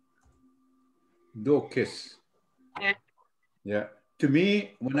 Dokis. Yeah. To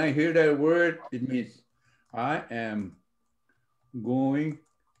me, when I hear that word, it means I am going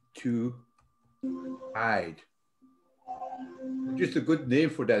to hide. Just a good name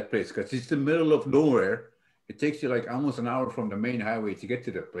for that place because it's the middle of nowhere. It takes you like almost an hour from the main highway to get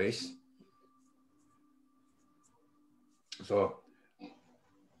to the place. So,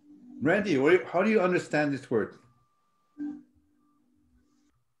 Randy, how do you understand this word?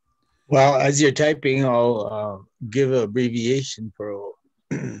 Well, as you're typing, I'll give an abbreviation for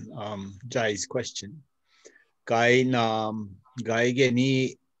Jai's question. Gai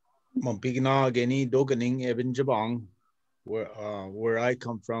geni mampigna geni doganing eben jabang, where I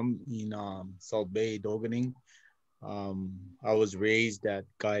come from in South Bay, Doganing. I was raised at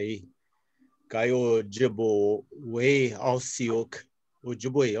Gai Ojibwe way Alsiok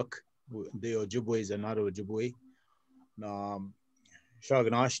Ojibweyok. The Ojibways are not Ojibwe.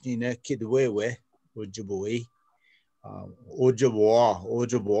 Shagnashni ne kidwewe Ojibwe. Ojibwa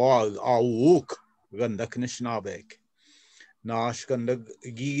Awuk Gandak Nishnabek. Nash Gandak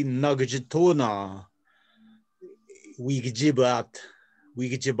Gi Nagajitona Wigijibat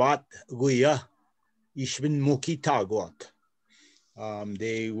Guya Ishbin Muki Tagot.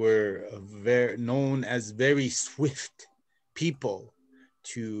 They were very known as very swift people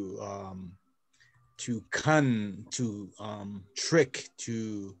to trick,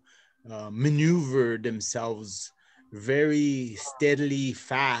 to maneuver themselves very steadily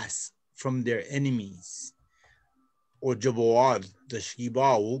fast from their enemies. Ojibwad, the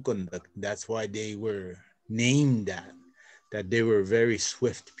Shiba Wukundak, that's why they were named that they were very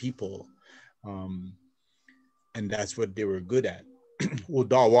swift people. And that's what they were good at.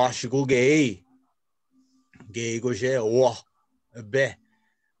 Udawash gay goje be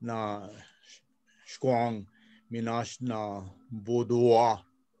na squang minash na boudoir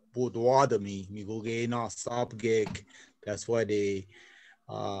de me go gay na sap gig. That's why they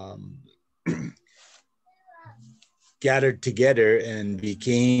gathered together and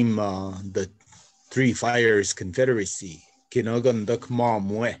became the Three Fires Confederacy. Kinagandak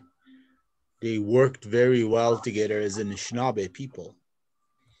mamwe. They worked very well together as an Anishinaabe people.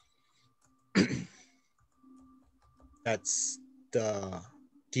 That's the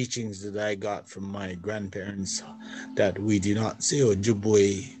teachings that I got from my grandparents that we do not say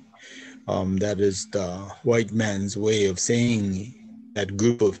Ojibwe. That is the white man's way of saying that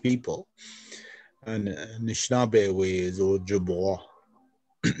group of people. And Anishinaabe way is Ojibwe.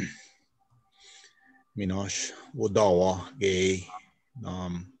 Minosh, Wodawa, gay,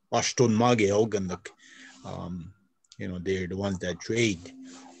 Ashtun Mage Ogandak. They're the ones that trade.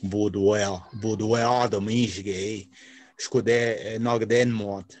 Budwell, Adam Ishgay, Skude Nagden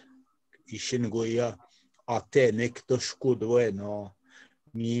Mot, Ishingoya, Ate Nick the Skudwe, no,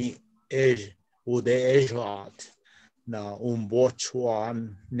 me Ej, Ude Ejat, na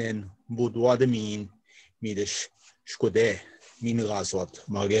Bochwan, Nen Budwadamin, Midish Skude, Minrazot,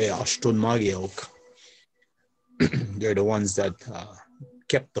 Mage, Ashtun Mageok. They're the ones that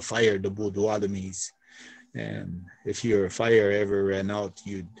kept the fire, the Budwadamis. And if your fire ever ran out,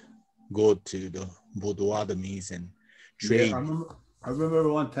 you'd go to the Bodoadamis and trade. Yeah, I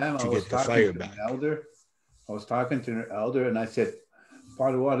remember one time I was talking to an elder. I was talking to an elder and I said,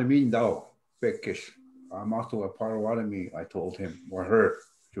 Potawatomi thou, Bekish. I'm also a Potawatomi, I told him, or her.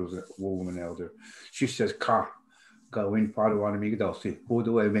 She was a woman elder. She says, Ka, go in Potawatomi thou, see,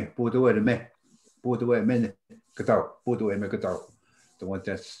 Bodoeme, Gadao. The ones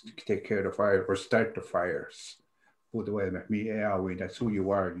that take care of the fire or start the fires. That's who you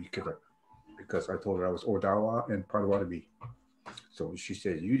are. Because I told her I was Odawa and Potawatomi. So she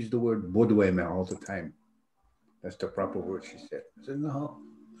said, use the word Bodoeme all the time. That's the proper word, she said. I said, no.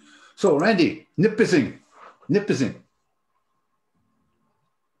 So, Randy, Nipissing.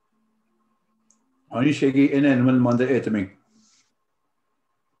 Anishegi Inen Manda Etaming.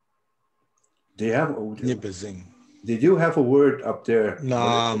 They have Nipissing. They do have a word up there.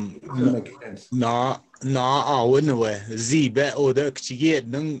 I wouldn't know. Ziba or the Chiget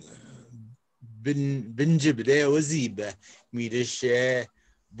Nung Binjibde or Ziba. Me the share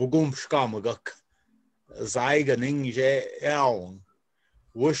Bugum Skamaguk. Zaiganing Je Elm.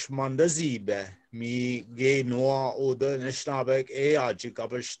 Wush Manda Ziba. Me gay noa or the Nishnabek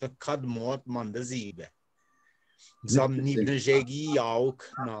Eajikabish the Kadmot Manda Ziba. Some Nibna Jegi Yauk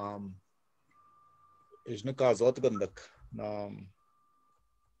Nam. Is na kazot gandak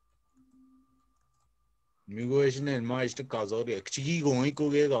migo is na mais na kazot ek chigi goi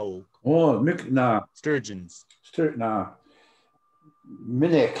ko ge gao sturgeons na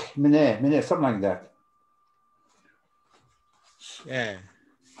minute something like that. Yeah,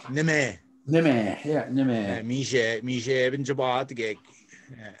 nime mi ben jabat ge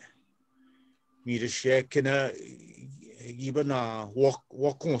mi de shekena giba na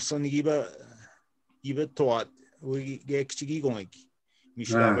walk constant giba thought we get chigi going.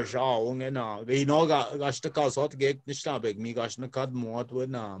 Mishla Bashao and we know gosh the cause hot get Nishnabek, me gosh na cad mot with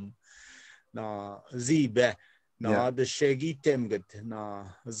na Zibe, na the Shaggy Temget, na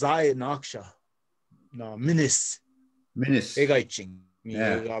Zai Naksha, na Minis, Egaiching, me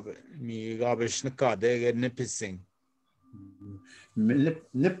gabish na cad, they get nippissing.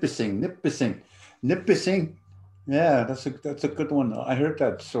 Nippissing. Yeah, that's a good one. I heard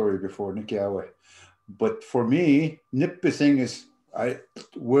that story before, Nikiawe. But for me, Nippissing is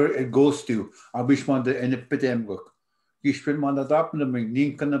where it goes to. Abishmanda and Nipitemguk. Gishpinmanda Dapnaming,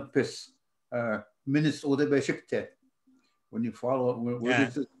 Ninkanapis, Minis Odebeshikte. When you follow,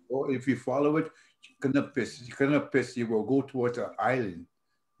 if you follow it, Kanapis, you will go towards an island.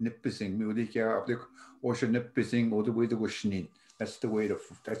 Nippissing, Mudikia, Ocean Nippissing, or the way to Gushnin. That's the way you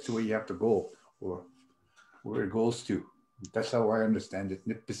have to go, or where it goes to. That's how I understand it.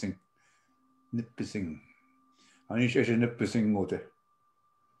 Nippissing. Nippissing. Very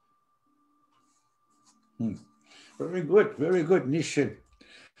good, Nishin.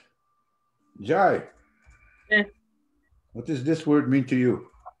 Jai. Yeah. What does this word mean to you?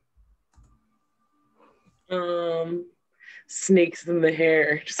 Snakes in the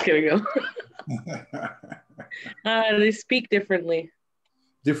hair. Just kidding. They speak differently.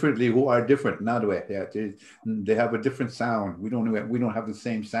 Who are different? Nadwe. Yeah, they have a different sound. We don't have the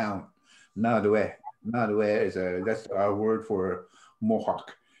same sound. Nadwe is that's our word for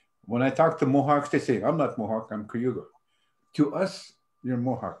Mohawk. When I talk to Mohawks, they say, I'm not Mohawk, I'm Cayuga. To us, you're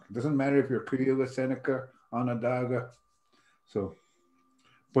Mohawk. It doesn't matter if you're Cayuga, Seneca, Onondaga. So,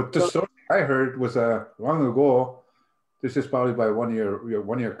 but the story I heard was long ago. This is probably by one of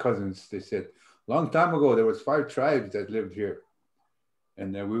your cousins. They said, long time ago, there was 5 tribes that lived here.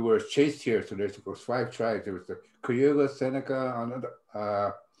 And then we were chased here. So there was 5 tribes. There was the Cayuga,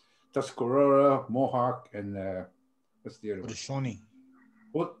 Seneca, Tuscarora, Mohawk, and what's the other one? Shawnee.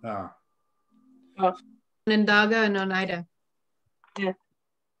 What? Onondaga and Oneida. Yeah.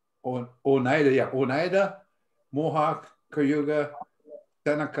 Oneida, Mohawk, Cayuga,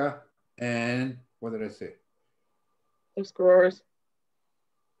 Seneca, and what did I say? Tuscaroras.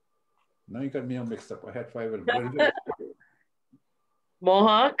 Now you got me all mixed up. I had 5 of them. What is it?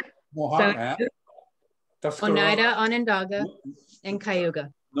 Mohawk. Mohawk, Tuscarora. Oneida, Onondaga, and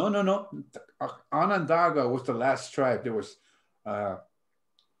Cayuga. No. Onondaga was the last tribe. There was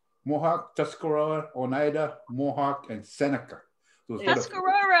Mohawk, Tuscarora, Oneida, Mohawk, and Seneca.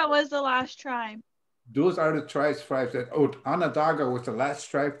 Tuscarora was the last tribe. Those are the tribes that, Onondaga was the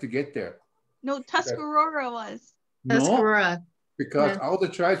last tribe to get there. No, Tuscarora was. Tuscarora. No, because all the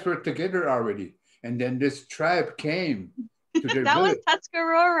tribes were together already. And then this tribe came to their That village. was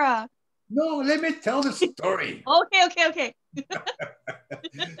Tuscarora. No, let me tell the story. Okay.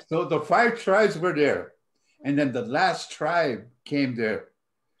 So the 5 tribes were there. And then the last tribe came there.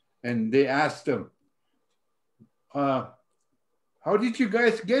 And they asked them, how did you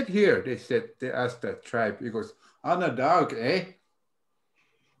guys get here? They asked that tribe. He goes, on a dog, eh?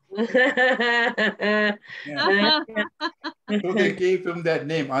 Yeah. So they gave him that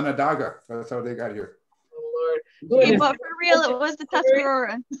name, Onondaga. That's how they got here. Oh, Okay, Lord. but for real, it was the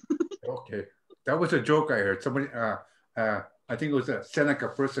Tuscarora. Okay. That was a joke I heard. Somebody, I think it was a Seneca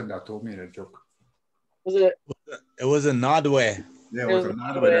person that told me that joke. Was it? It was a Nodway. Yeah, it was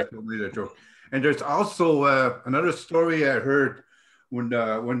another one that told me that joke. And there's also another story I heard when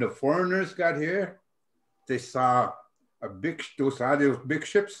the foreigners got here. They saw those big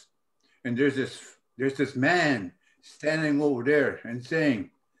ships, and there's this man standing over there and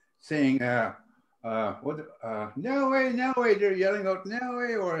saying, no way, they're yelling out, no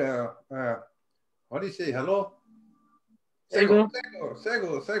way, or what do you say, hello? Sego.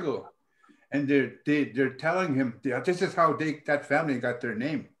 And they're telling him, this is how that family got their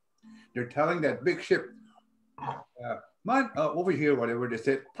name. They're telling that big ship, over here, whatever they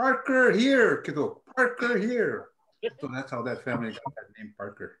said, Parker here, kiddo, Parker here. So that's how that family got that name,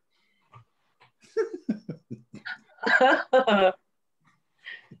 Parker.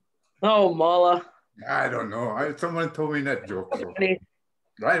 Oh, Mala. I don't know. Someone told me that joke. So.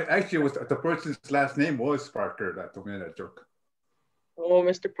 Right? Actually, it was the person's last name was Parker that told me that joke. Oh,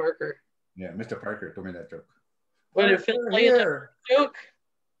 Mr. Parker. Yeah, Mr. Parker told me that joke. What did Phil tell you that joke?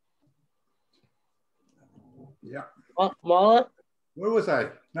 Yeah. Mala? Where was I?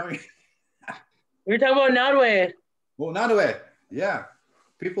 No. We were talking about Nodway. Well, Nodway. Yeah.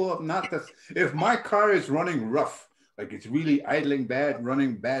 People not that. If my car is running rough, like it's really idling bad,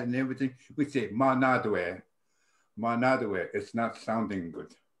 running bad and everything, we say, Ma Nodway. Ma Nodway. It's not sounding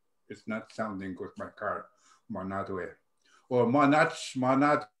good. It's not sounding good, my car. Ma Nodway. Or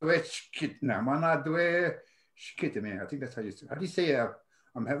Manadwe Shkitna. Manadwe Shkitame. I think that's how you say. How do you say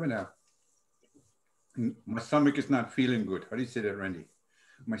I'm having my stomach is not feeling good. How do you say that, Randy?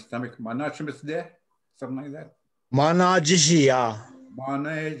 My stomach, Manachim is there? Something like that? Manajishia.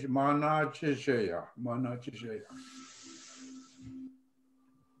 Manajishia.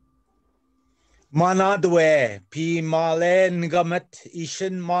 Manadwe. P Malen Gamet.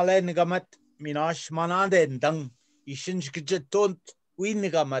 Ishin Malen Gamet. Minash Manaden Dang. Ishin Shkijatunt.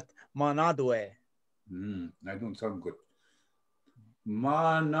 Winigamat. Manadwe. I don't sound good.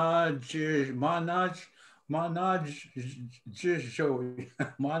 Manajishia.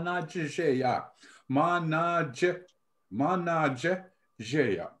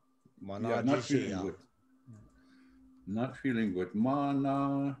 Not feeling good.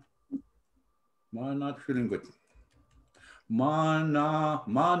 Not feeling good.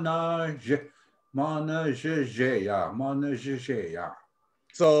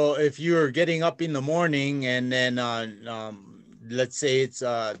 So if you're getting up in the morning and then let's say it's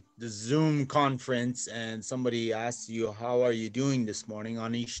the Zoom conference and somebody asks you, how are you doing this morning?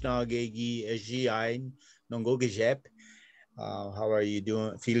 Anishinaabemowin, how are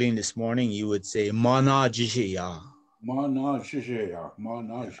you feeling this morning? You would say, Not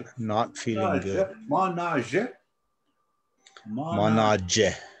feeling good. Manaje.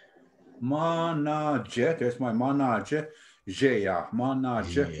 There's my manaje. Jeya.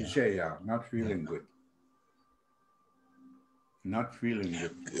 Not feeling good. Not feeling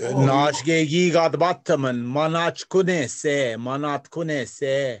good. Nash gegi got batman. Manach kune se. Manat kune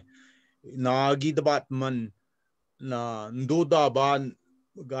se. Nagi the batman. Na nduda ban.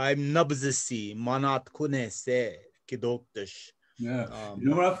 Gaim nabzisi. Manat kune se. Kidoktish. Yeah. You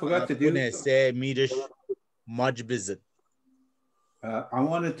know what I forgot to do? Kune se. Midish. Much visit. I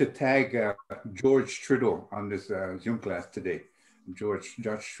wanted to tag George Trudeau on this Zoom class today. George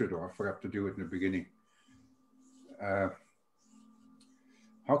Trudeau. I forgot to do it in the beginning.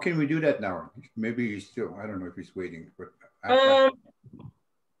 How can we do that now? Maybe he's still, I don't know if he's waiting. But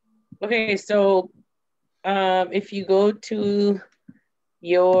okay, so if you go to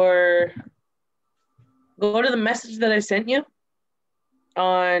go to the message that I sent you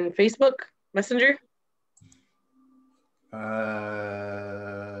on Facebook Messenger.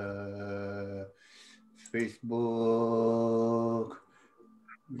 Facebook.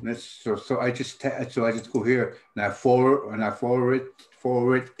 So I just go here and I forward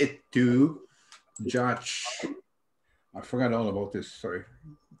it to Judge. I forgot all about this. Sorry,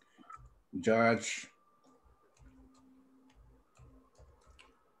 Judge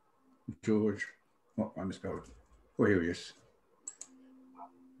George. Oh, I misspelled it. Oh, here he is.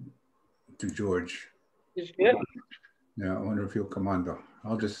 To George. Is good. Yeah, I wonder if he'll come on though.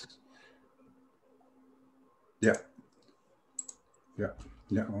 I'll just. Yeah. I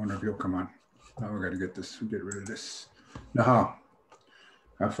wonder if he'll come on. Now we got to get rid of this. Now,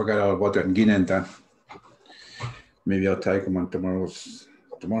 I forgot all about that. Ginenta. Maybe I'll take him on tomorrow's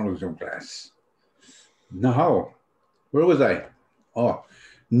Zoom class. Now, where was I? Oh,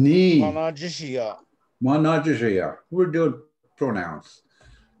 ni. Manajishia. We're doing pronouns.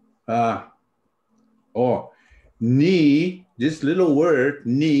 Ni, this little word,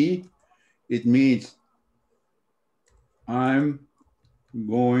 ni, it means I'm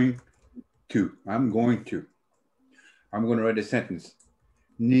going to. I'm going to write a sentence.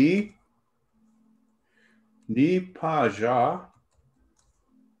 Ni paja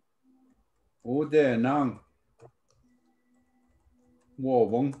ode nang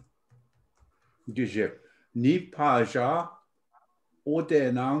wobong giship. Ni paja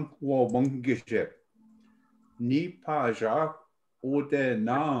ode nang wobong giship. Ni paja ode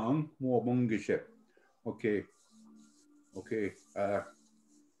nang wobong giship. Okay.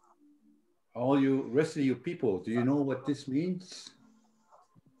 All you rest of you people, do you know what this means?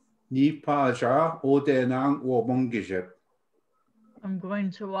 Ni paja ode nang wobong giship. I'm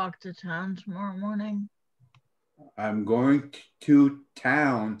going to walk to town tomorrow morning. I'm going to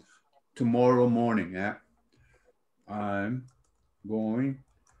town tomorrow morning. Yeah. I'm going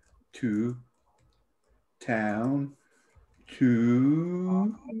to town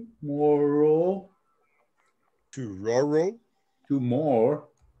tomorrow morning.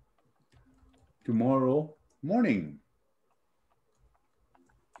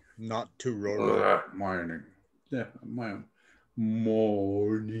 Not tomorrow. Morning. Yeah,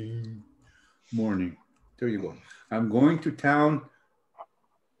 morning. There you go. I'm going to town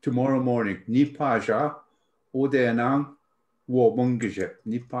tomorrow morning. Ni paja odenang wobongje.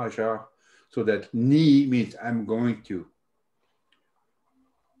 Ni paja. So that ni means I'm going to.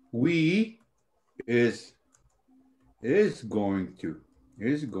 We is going to.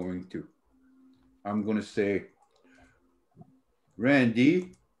 I'm going to say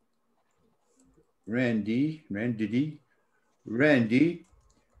Randy,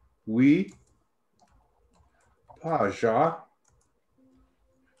 we paja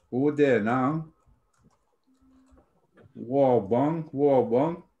odenang wobong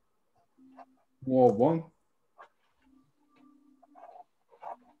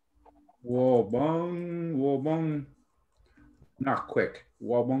not quick.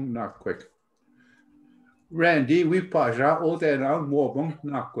 Wobong not quick. Randy, we paja odenang wobong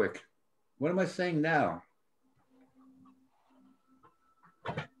not quick. What am I saying now?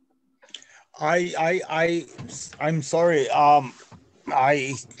 I'm sorry.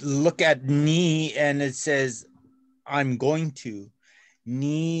 I look at ni and it says I'm going to.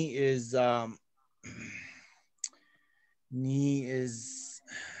 Ni is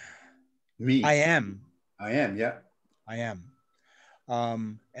Me. I am, yeah. I am.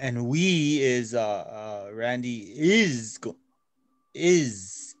 And we is Randy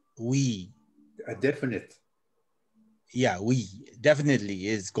is we. A definite. Yeah, we definitely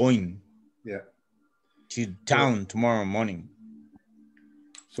is going. Yeah. To town tomorrow morning.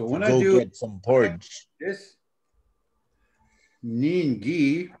 So when I do get some porridge. This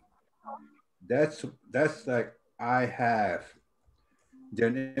ningi, that's like I have.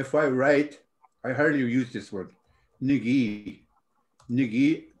 Then if I write, I hardly use this word. Nigi,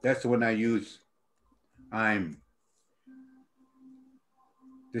 that's when I use I'm.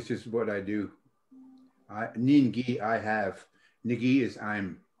 This is what I do. Ningi, I have. Nigi is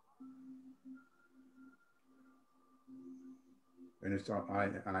I'm. And it's all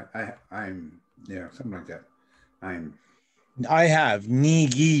I'm, yeah, something like that. I have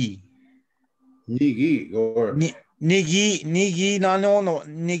nigi or nigi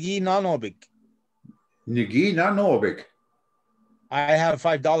nanobik. Nigi nanobik. I have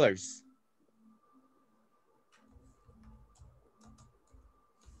 $5.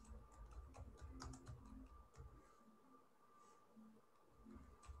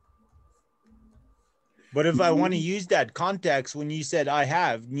 But if I want to use that context, when you said I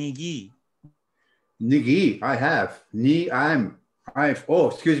have, nigi. Nigi, I have. I've. Oh,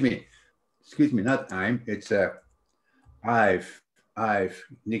 excuse me, not I'm. It's I've,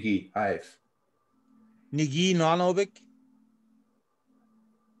 Nigi, I've. Nigi nanobik.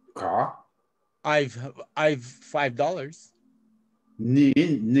 Ka. I've $5.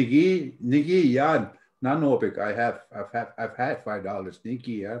 Nigi, yan. Nanopik. I've had $5.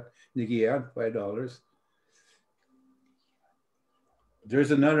 Nigi, yan, $5.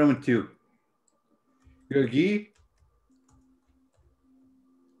 There's another one too. Gagi,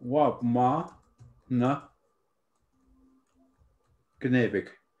 wap ma, na, gnebik.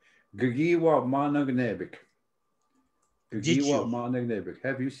 Gagi wap ma na gnebik. Gagi wap ma na gnebik.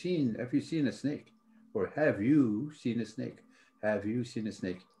 Have you seen a snake? Or have you seen a snake? Have you seen a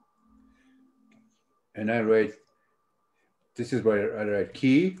snake? And I write, this is where I write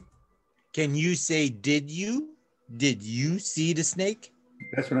key. Can you say, did you? Did you see the snake?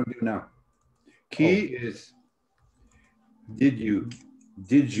 That's what I'm doing now. Key is, did you?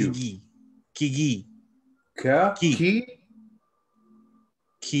 Did you? Kigi. Ka? Key?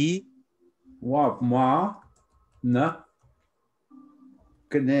 Key? Wap ma na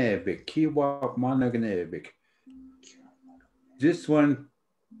gnebik. Key wap ma na gnebik. This one,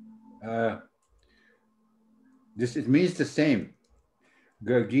 it means the same.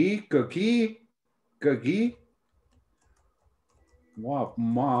 Gagi, wap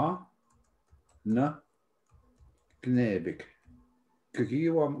ma na gnebik.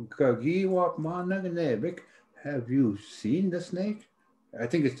 Gagi wap ma na gnebik. Have you seen the snake? I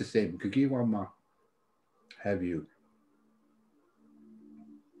think it's the same. Gagi wap ma. Have you?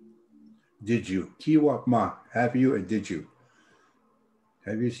 Did you? Ki wap ma. Have you and did you?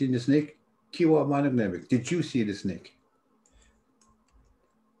 Have you seen the snake? Ki wap ma na gnebik. Did you see the snake?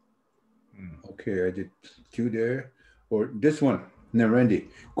 Okay, I did 2 there. Or this one, Narendi.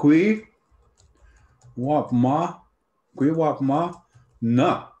 Kui wap ma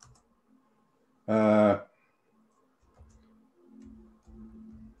na.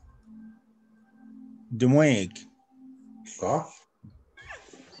 Demweg. Ka?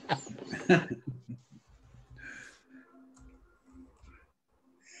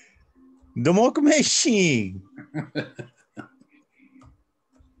 Demokmeshi.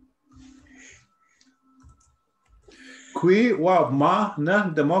 Kui wap ma na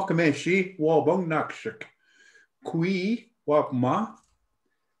demokmeshi wabong nakshik. Kui wap ma.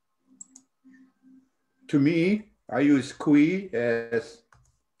 To me, I use kui as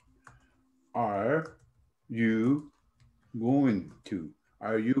are you going to?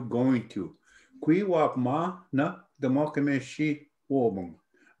 Are you going to? Kui wap ma na demokmeshi wabong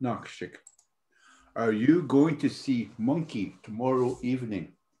nakshik. Are you going to see monkey tomorrow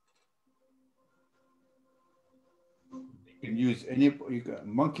evening? You can use any,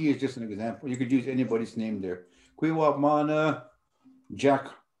 monkey is just an example. You could use anybody's name there. Kui wap ma na Jack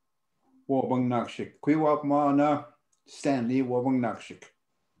wabang nakshik. Kui wap ma na Stanley wabang nakshik.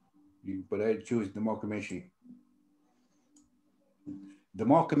 But I choose Demokmeshi.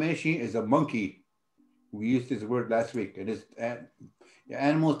 Demokmeshi is a monkey. We used this word last week. It is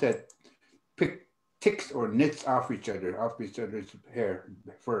animals that pick ticks or nits off each other's hair,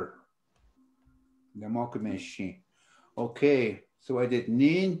 fur. Demokmeshi. Okay, so I did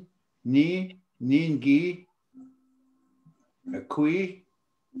nin, ningi, kui.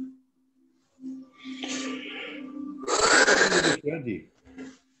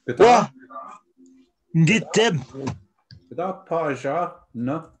 What? Dittem. Kata paja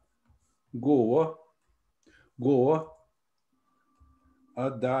na goa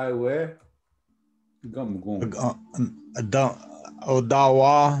adaiwe gamgong.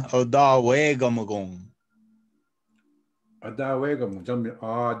 Odawe gamagong. Adawe gamgong.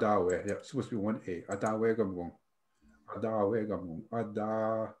 Adawe. Yeah, it's supposed to be 1 A. Adawe gamgong. Adawe gamgong.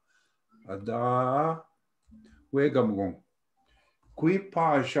 Adawe gamgong. Kui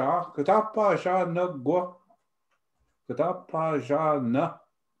paja. Kata paja na goa. Kata paja na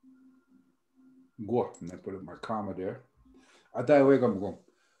goa. And I put my comma there. Adawe gamgong.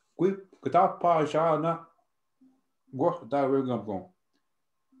 Kui kata paja na goa. Adawe gamgong.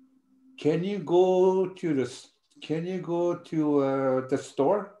 Can you go to the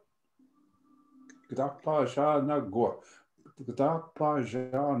store? Kata paja na goa. Kata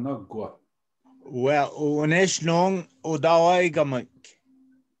paja na goa. Well, unesh nong odawai gamak.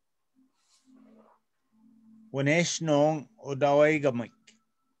 Unesh nong odawai gamak.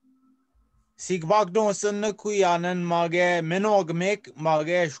 Sigbak don sun kuyanan mage menogmek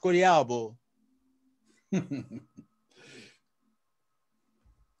mage shkuryabo.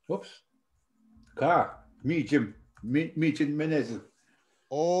 Oops. Ka. Me, Jim. Me, Jim Menez.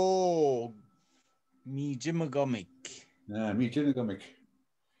 Oh, me Jim Gummick. Me, Jim Gummick.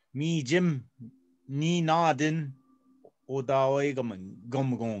 Me Jim Ni Nadin Odawe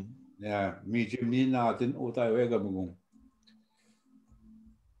Gumgong. Yeah, me, Jim Ni Nadin Odawe Gumgong.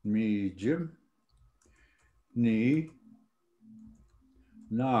 Me, Jim Ni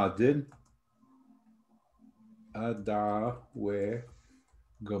Nadin Adawe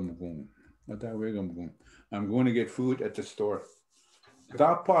Gumgong. Adawe Gumgong. I'm going to get food at the store.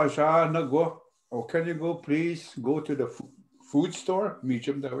 Oh, can you go, please? Go to the food store? Food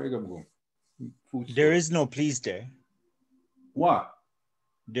store. There is no please there. What?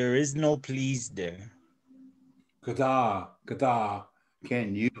 There is no please there. Kada,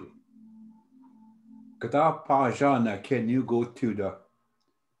 can you? Kada Pajana, can you go to the?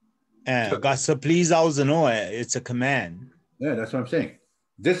 Gasa please also know it's a command. Yeah, that's what I'm saying.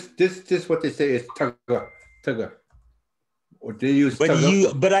 This what they say is taga. Or they use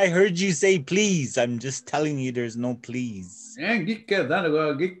but I heard you say please. I'm just telling you there's no please.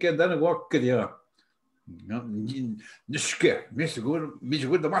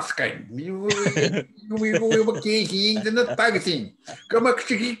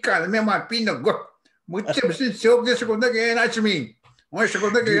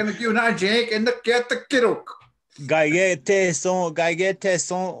 Gaigete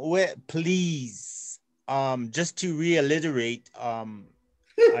son with please. Just to reiterate,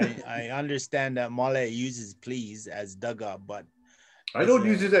 I understand that Male uses please as daga, but I don't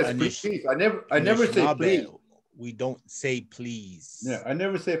use it as please. I never say please. We don't say please. Yeah, I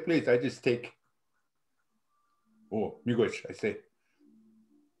never say please. I just take. Oh, Migosh, I say.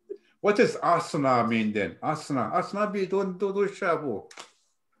 What does asana mean then? Asana be don't do shabu.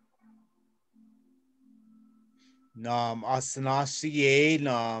 Asana siye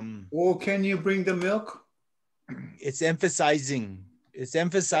Oh, can you bring the milk? It's emphasizing. It's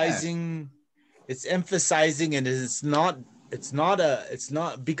emphasizing. Yeah. It's emphasizing, and it's not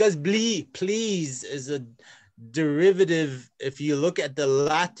because please is a derivative. If you look at the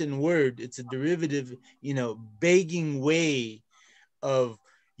Latin word, it's a derivative, begging way of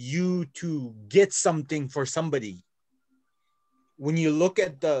you to get something for somebody. When you look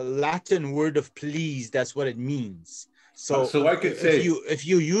at the Latin word of please, that's what it means. So I could say if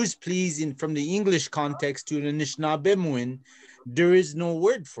you use please from the English context to an Anishinaabemowin, there is no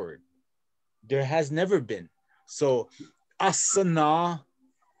word for it. There has never been. So asana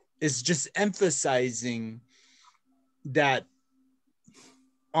is just emphasizing that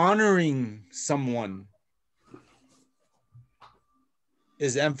honoring someone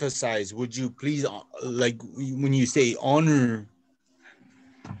is emphasized. Would you please, like when you say honor,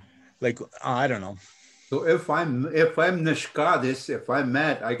 like I don't know. So if I'm nishkadis, if I'm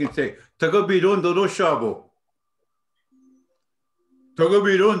mad, I can say tagabidon dodo shabo.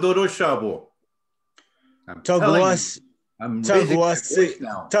 Tagabidon dodo shabo. I'm raising my voice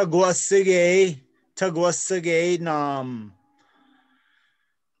now. Tagwasige nam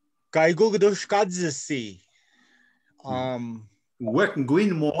kaigugudushkadzisi. Working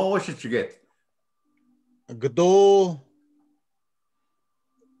green more, what should you get? Gdo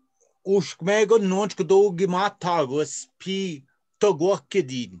Ushkmego nonch gdo gimatagos p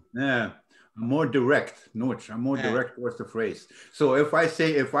tagwakidin. Yeah. I'm more direct. I'm more direct towards the phrase. So if I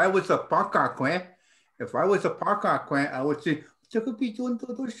was a pakakwe, I would say,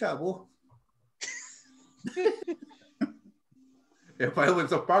 if I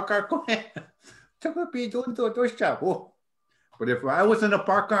was a pakakwe, but if I was in a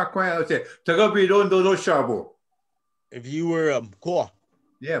pakakwe, I would say, if you were a mkwa.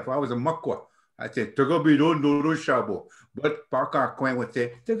 Yeah, if I was a makwa, I'd say, Tagabidon dodo shabo. But pakakwe would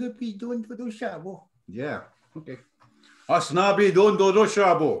say, Tagabidon dodo shabo. Yeah, okay. Asnabi don dodo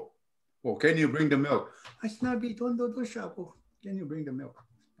shabo. Oh, can you bring the milk? Asnabi don dodo shabo. Can you bring the milk?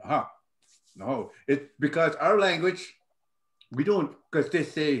 No, it's because our language, we don't, because they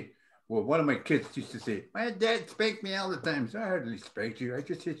say, well, one of my kids used to say, my dad spanked me all the time. So I hardly spanked you. I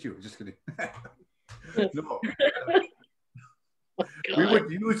just hit you. Just kidding. No. We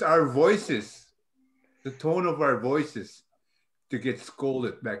would use our voices, the tone of our voices, to get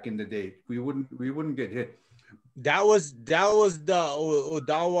scolded back in the day. We wouldn't get hit. That was the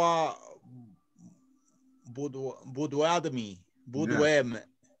Odawa Budwadami. Budwem.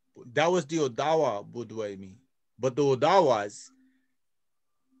 That was the Odawa Budwemi. But the Odawas,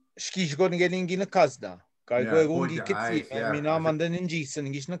 Shkish going to get in a kazna. Kai go gungi kitsi. Mina mandan in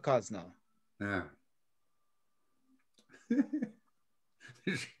Jason Gish na kazna. Yeah.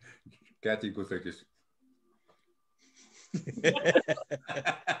 Kathy goes like this.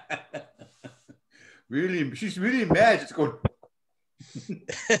 Really, she's really mad. She's going.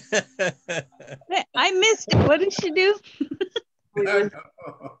 I missed it. What did she do?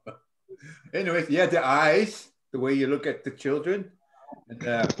 Anyways, yeah, the eyes, the way you look at the children.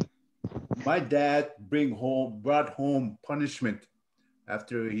 And my dad brought home punishment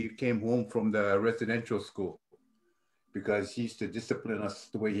after he came home from the residential school, because he used to discipline us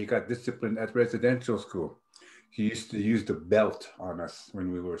the way he got disciplined at residential school. He used to use the belt on us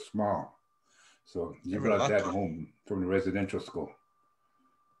when we were small. So he brought that home from the residential school.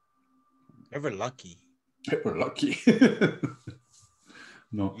 Ever lucky. We're lucky.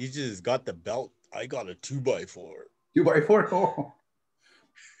 No. You just got the belt. I got a 2x4. 2x4? Oh.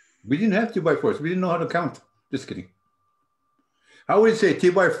 We didn't have 2x4s. We didn't know how to count. Just kidding. How would you say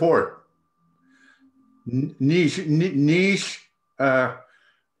 2x4? Niche.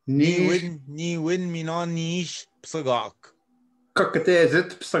 Ni win me non niche psagak.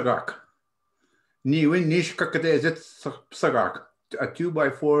 Kakatezit psagak. Ni win niche kakatezit psagak. A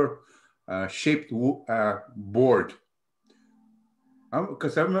 2x4 shaped board.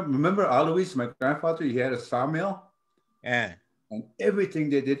 Because I remember Alois, my grandfather, he had a sawmill. Yeah. And everything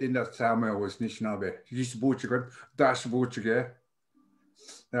they did in that sawmill was Anishinaabe.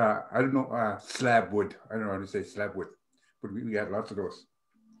 I don't know, slab wood. I don't know how to say slab wood, but we had lots of those.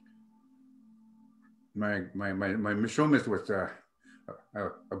 My Mishomist was a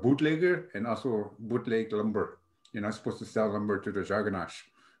bootlegger and also bootleg lumber. You're not supposed to sell lumber to the Jaganash,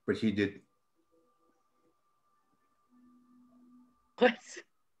 but he did. What?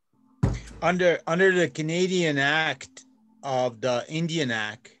 Under the Canadian Act of the Indian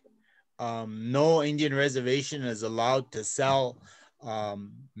Act, no Indian reservation is allowed to sell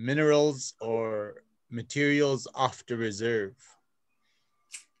minerals or materials off the reserve.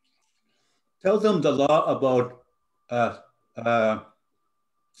 Tell them the law about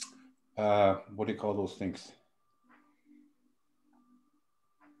what do you call those things?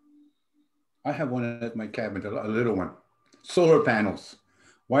 I have one at my cabin, a little one. Solar panels.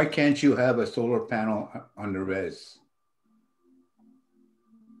 Why can't you have a solar panel on the res?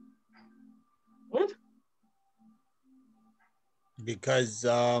 What? Because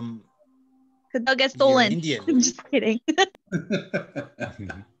they'll get stolen. Indian. I'm just kidding.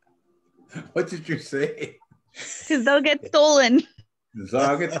 What did you say? Because they'll get stolen.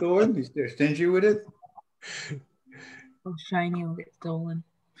 They'll get stolen? They're stingy with it? Oh, shiny will get stolen.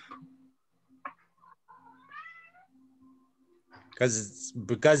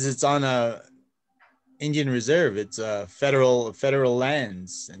 Because it's on a Indian reserve. It's federal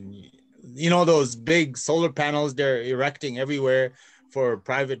lands, and you know those big solar panels they're erecting everywhere for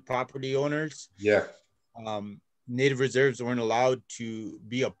private property owners. Yeah. Native reserves weren't allowed to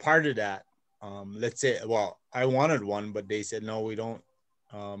be a part of that. Let's say, well, I wanted one, but they said no, we don't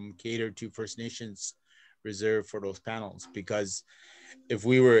cater to First Nations reserve for those panels, because if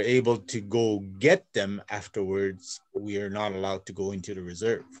we were able to go get them afterwards, we are not allowed to go into the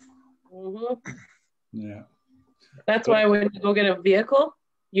reserve. Mm-hmm. Yeah. That's why when you go get a vehicle,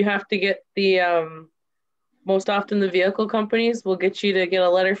 you have to get the, most often the vehicle companies will get you to get a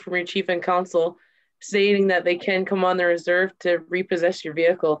letter from your chief and council stating that they can come on the reserve to repossess your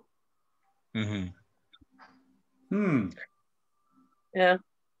vehicle. Mm-hmm. Yeah.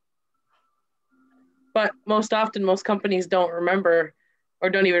 But most often, most companies don't remember or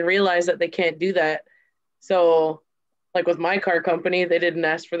don't even realize that they can't do that. So, like with my car company, they didn't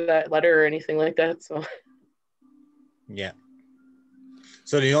ask for that letter or anything like that. So, yeah.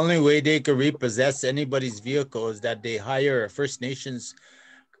 So the only way they could repossess anybody's vehicle is that they hire a First Nations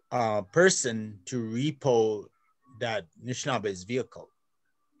person to repo that Anishinaabemowin's vehicle.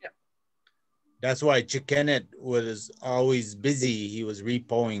 Yeah. That's why Chikenet was always busy. He was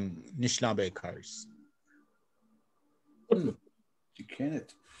repoing Anishinaabe cars.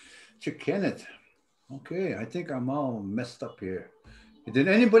 Chikenet. Okay, I think I'm all messed up here. Did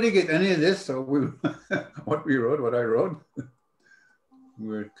anybody get any of this? So what we wrote, what I wrote? We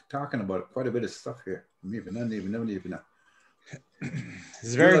were talking about quite a bit of stuff here. It's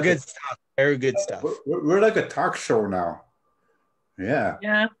very good stuff. Very good stuff. We're like a talk show now. Yeah.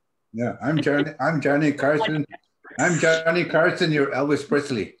 yeah. Yeah. I'm Johnny Carson. I'm Johnny Carson. You're Elvis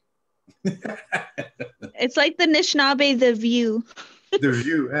Presley. It's like the Anishinaabe, The View. The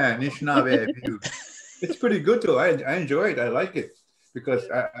View, Anishinaabe View. It's pretty good though. I enjoy it. I like it because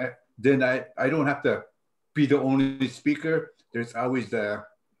I don't have to be the only speaker. There's always the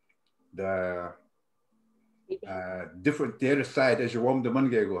different, the other side, as you warm the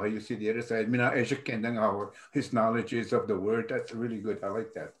mangego, how you see the other side. His knowledge is of the word. That's really good. I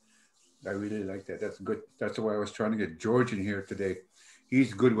like that. I really like that. That's good. That's why I was trying to get George in here today.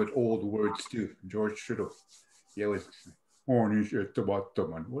 He's good with old words too. George Shuttle. He always, what are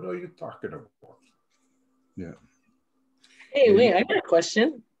you talking about? Yeah. Hey, wait, I got a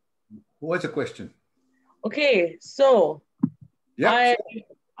question. What's the question? Okay, so Yeah.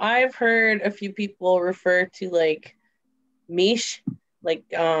 I've heard a few people refer to like mish, like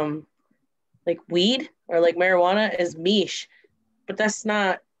weed or like marijuana as mish, but that's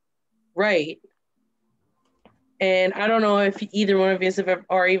not right. And I don't know if either one of you have ever,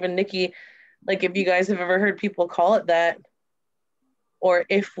 or even Nikki, like if you guys have ever heard people call it that, or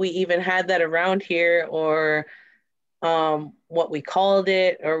if we even had that around here, or what we called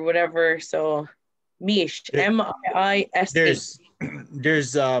it or whatever. So mish, M-I-I-S-H.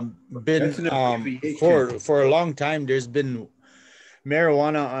 There's been That's an abbreviation. for a long time there's been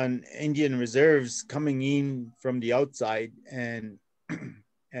marijuana on Indian reserves coming in from the outside, and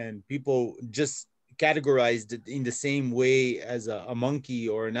people just categorized it in the same way as a monkey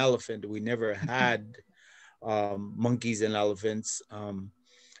or an elephant. We never had monkeys and elephants,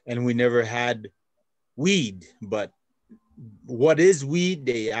 and we never had weed. But what is weed,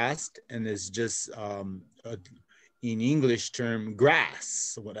 they asked, and it's just in English term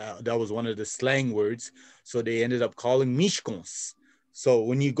grass. That was one of the slang words, so they ended up calling mishkons. So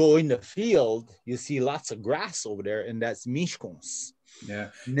when you go in the field, you see lots of grass over there, and that's mishkons.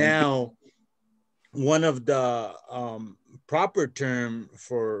 Yeah. Now, one of the proper term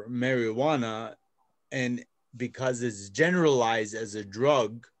for marijuana, and because it's generalized as a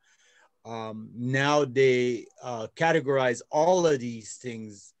drug, now they categorize all of these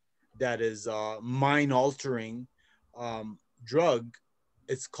things that is mind-altering drug.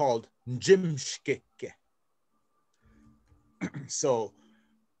 It's called njimshkeke. So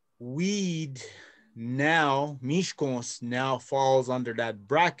weed now, mishkons now falls under that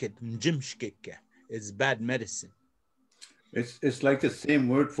bracket. Njimshkeke. It's bad medicine. It's like the same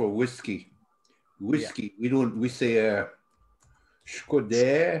word for whiskey. Whiskey. Yeah. We say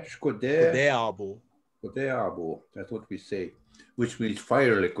Shkodeabo. That's what we say, which means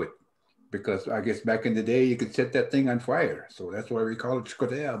fire liquid. Because I guess back in the day, you could set that thing on fire. So that's why we call it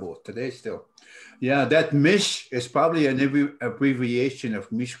Shkodeabo today still. Yeah, that mish is probably an abbreviation of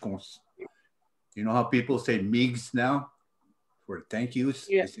mishkons. You know how people say migs now for thank yous?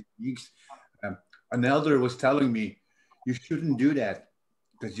 Yeah. They say migs. An elder was telling me, you shouldn't do that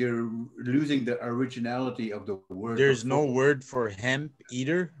because you're losing the originality of the word. There's no word for hemp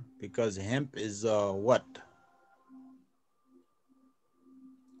either, because hemp is what?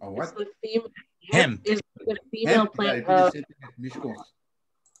 What? Hemp is the female plant of.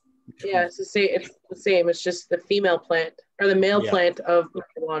 Yeah, it's the same. It's the same. It's just the female plant or the male plant of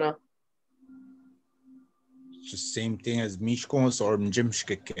marijuana. It's the same thing as mishkons or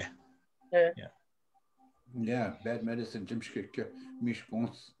mjimshkeke. Yeah, bad medicine, mjimshkeke,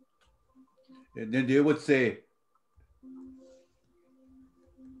 mishkons. And then they would say,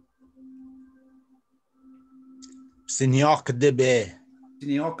 Psiniokdebe.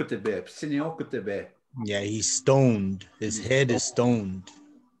 Psiniokdebe. Yeah, he's stoned. His head is stoned.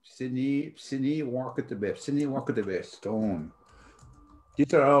 Psiniokdebe, stone.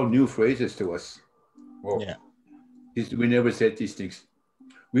 These are all new phrases to us. Whoa. Yeah. We never said these things.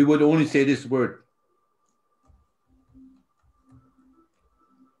 We would only say this word.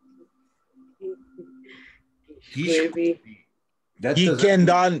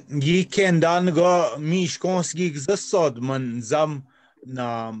 Gikendan go mishkonski zasod man zam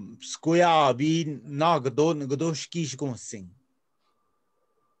na skuya bi nagadon gadoshki sing.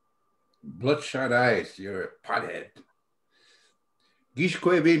 Bloodshot eyes, you're a pothead.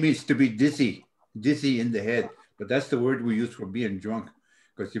 Gishkwebi means to be dizzy in the head, but that's the word we use for being drunk.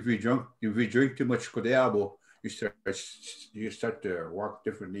 Because if you drink too much kodeabo, you start to walk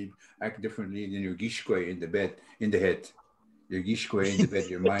differently, act differently than your gishkwe in the head. Your gishkwe in the bed,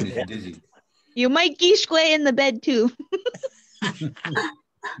 your mind is dizzy. You might gishkwe in the bed too.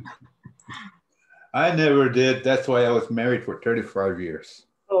 I never did. That's why I was married for 35 years.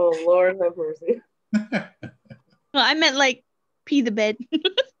 Oh, Lord have mercy. Well, I meant like pee the bed.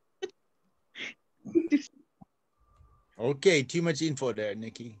 Okay, too much info there,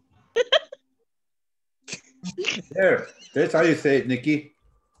 Nikki. There, that's how you say it, Nikki.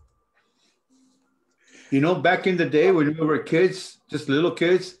 You know, back in the day when we were kids, just little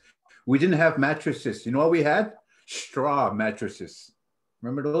kids, we didn't have mattresses. You know what we had? Straw mattresses.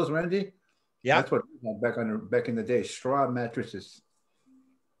 Remember those, Randy? Yeah. That's what we had back in the day, straw mattresses.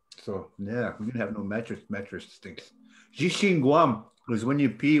 So, yeah, we didn't have no mattress things. Jishin Guam was when you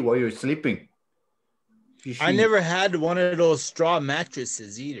pee while you're sleeping. I never had one of those straw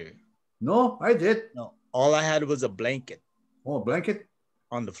mattresses either. No, I did. No, all I had was a blanket. Oh, a blanket?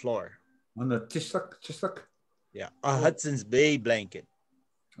 on the floor. On the Tisluk. Yeah, a Hudson's Bay blanket.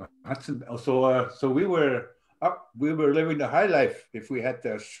 Hudson. So we were living the high life if we had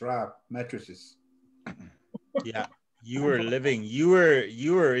the Schraub mattresses. Yeah, you were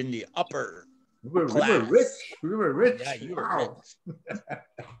in the upper class. We were rich. Yeah, you were rich.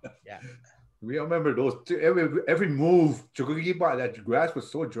 Yeah. We remember those every move. That grass was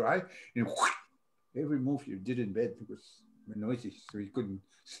so dry, and every move you did in bed was noisy, so you couldn't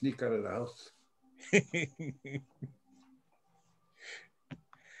sneak out of the house.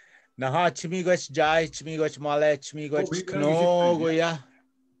 Naha chimigwach jai, chimigwach male, chimigwach kno goya.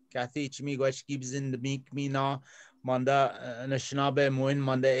 Kathy chimigwach gives in the meek mina manda Anishinaabemowin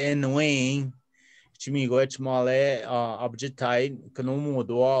manda enwing. Chimigwach male abjitai kno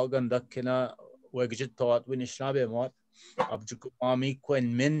modwa gandakina wegjit thought when Anishinaabemowin abjukumami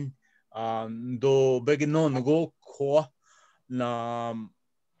kwenmin do begino ngo ko na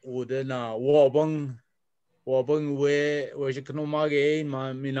ode na wabang we kno mage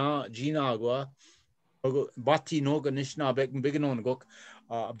ma mina jina agwa bati no Anishinaabek begino ngo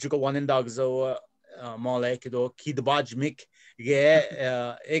abjuka one dog zo male kido kidbaj mik ge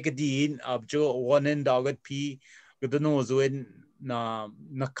ekdin abjo one dog p gudno zo na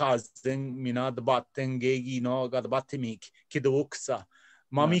nakazing mina the batting gegi no got the batimik kidoksa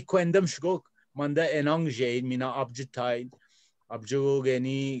mami kwendam shgok manda enangje mina abjutai abjo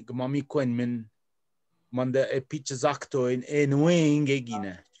geni mami kwenmin manda e pitch zakto in wing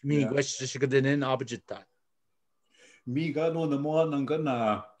gegina mi gwash shgdenen abjutai mi ga no na mo nang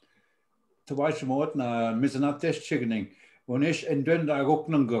na tawach mo na misanatesh chigning wonish en dun da gok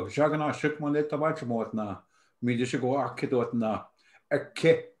nang go jagana shik mo le tawach mo na mi de shgo akidot na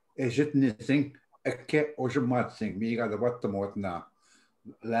ikke ejitnising ikke ojmatsing mi ga da wat mo na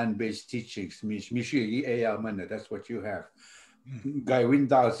land-based teachings mishi man, that's what you have. Guy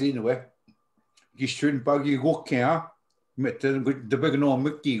windows in we gishun bagi gokya met the big no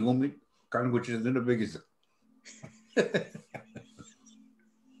miki gumi kan which is in the biggest.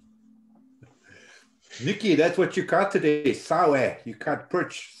 Nikki, that's what you caught today. Sawe. You caught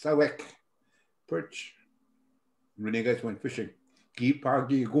perch. Sawek. Perch. When you guys went fishing.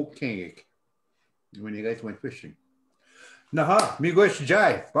 Gipagi gokya when you guys went fishing. Naha, migosh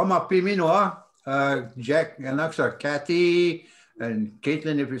jai. Vama pimino, Jack and Alexa, Kathy and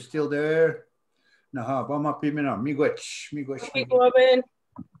Caitlin, if you're still there. Naha, vama pimino, migosh. Robin.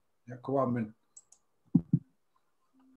 Yeah, Kawabin.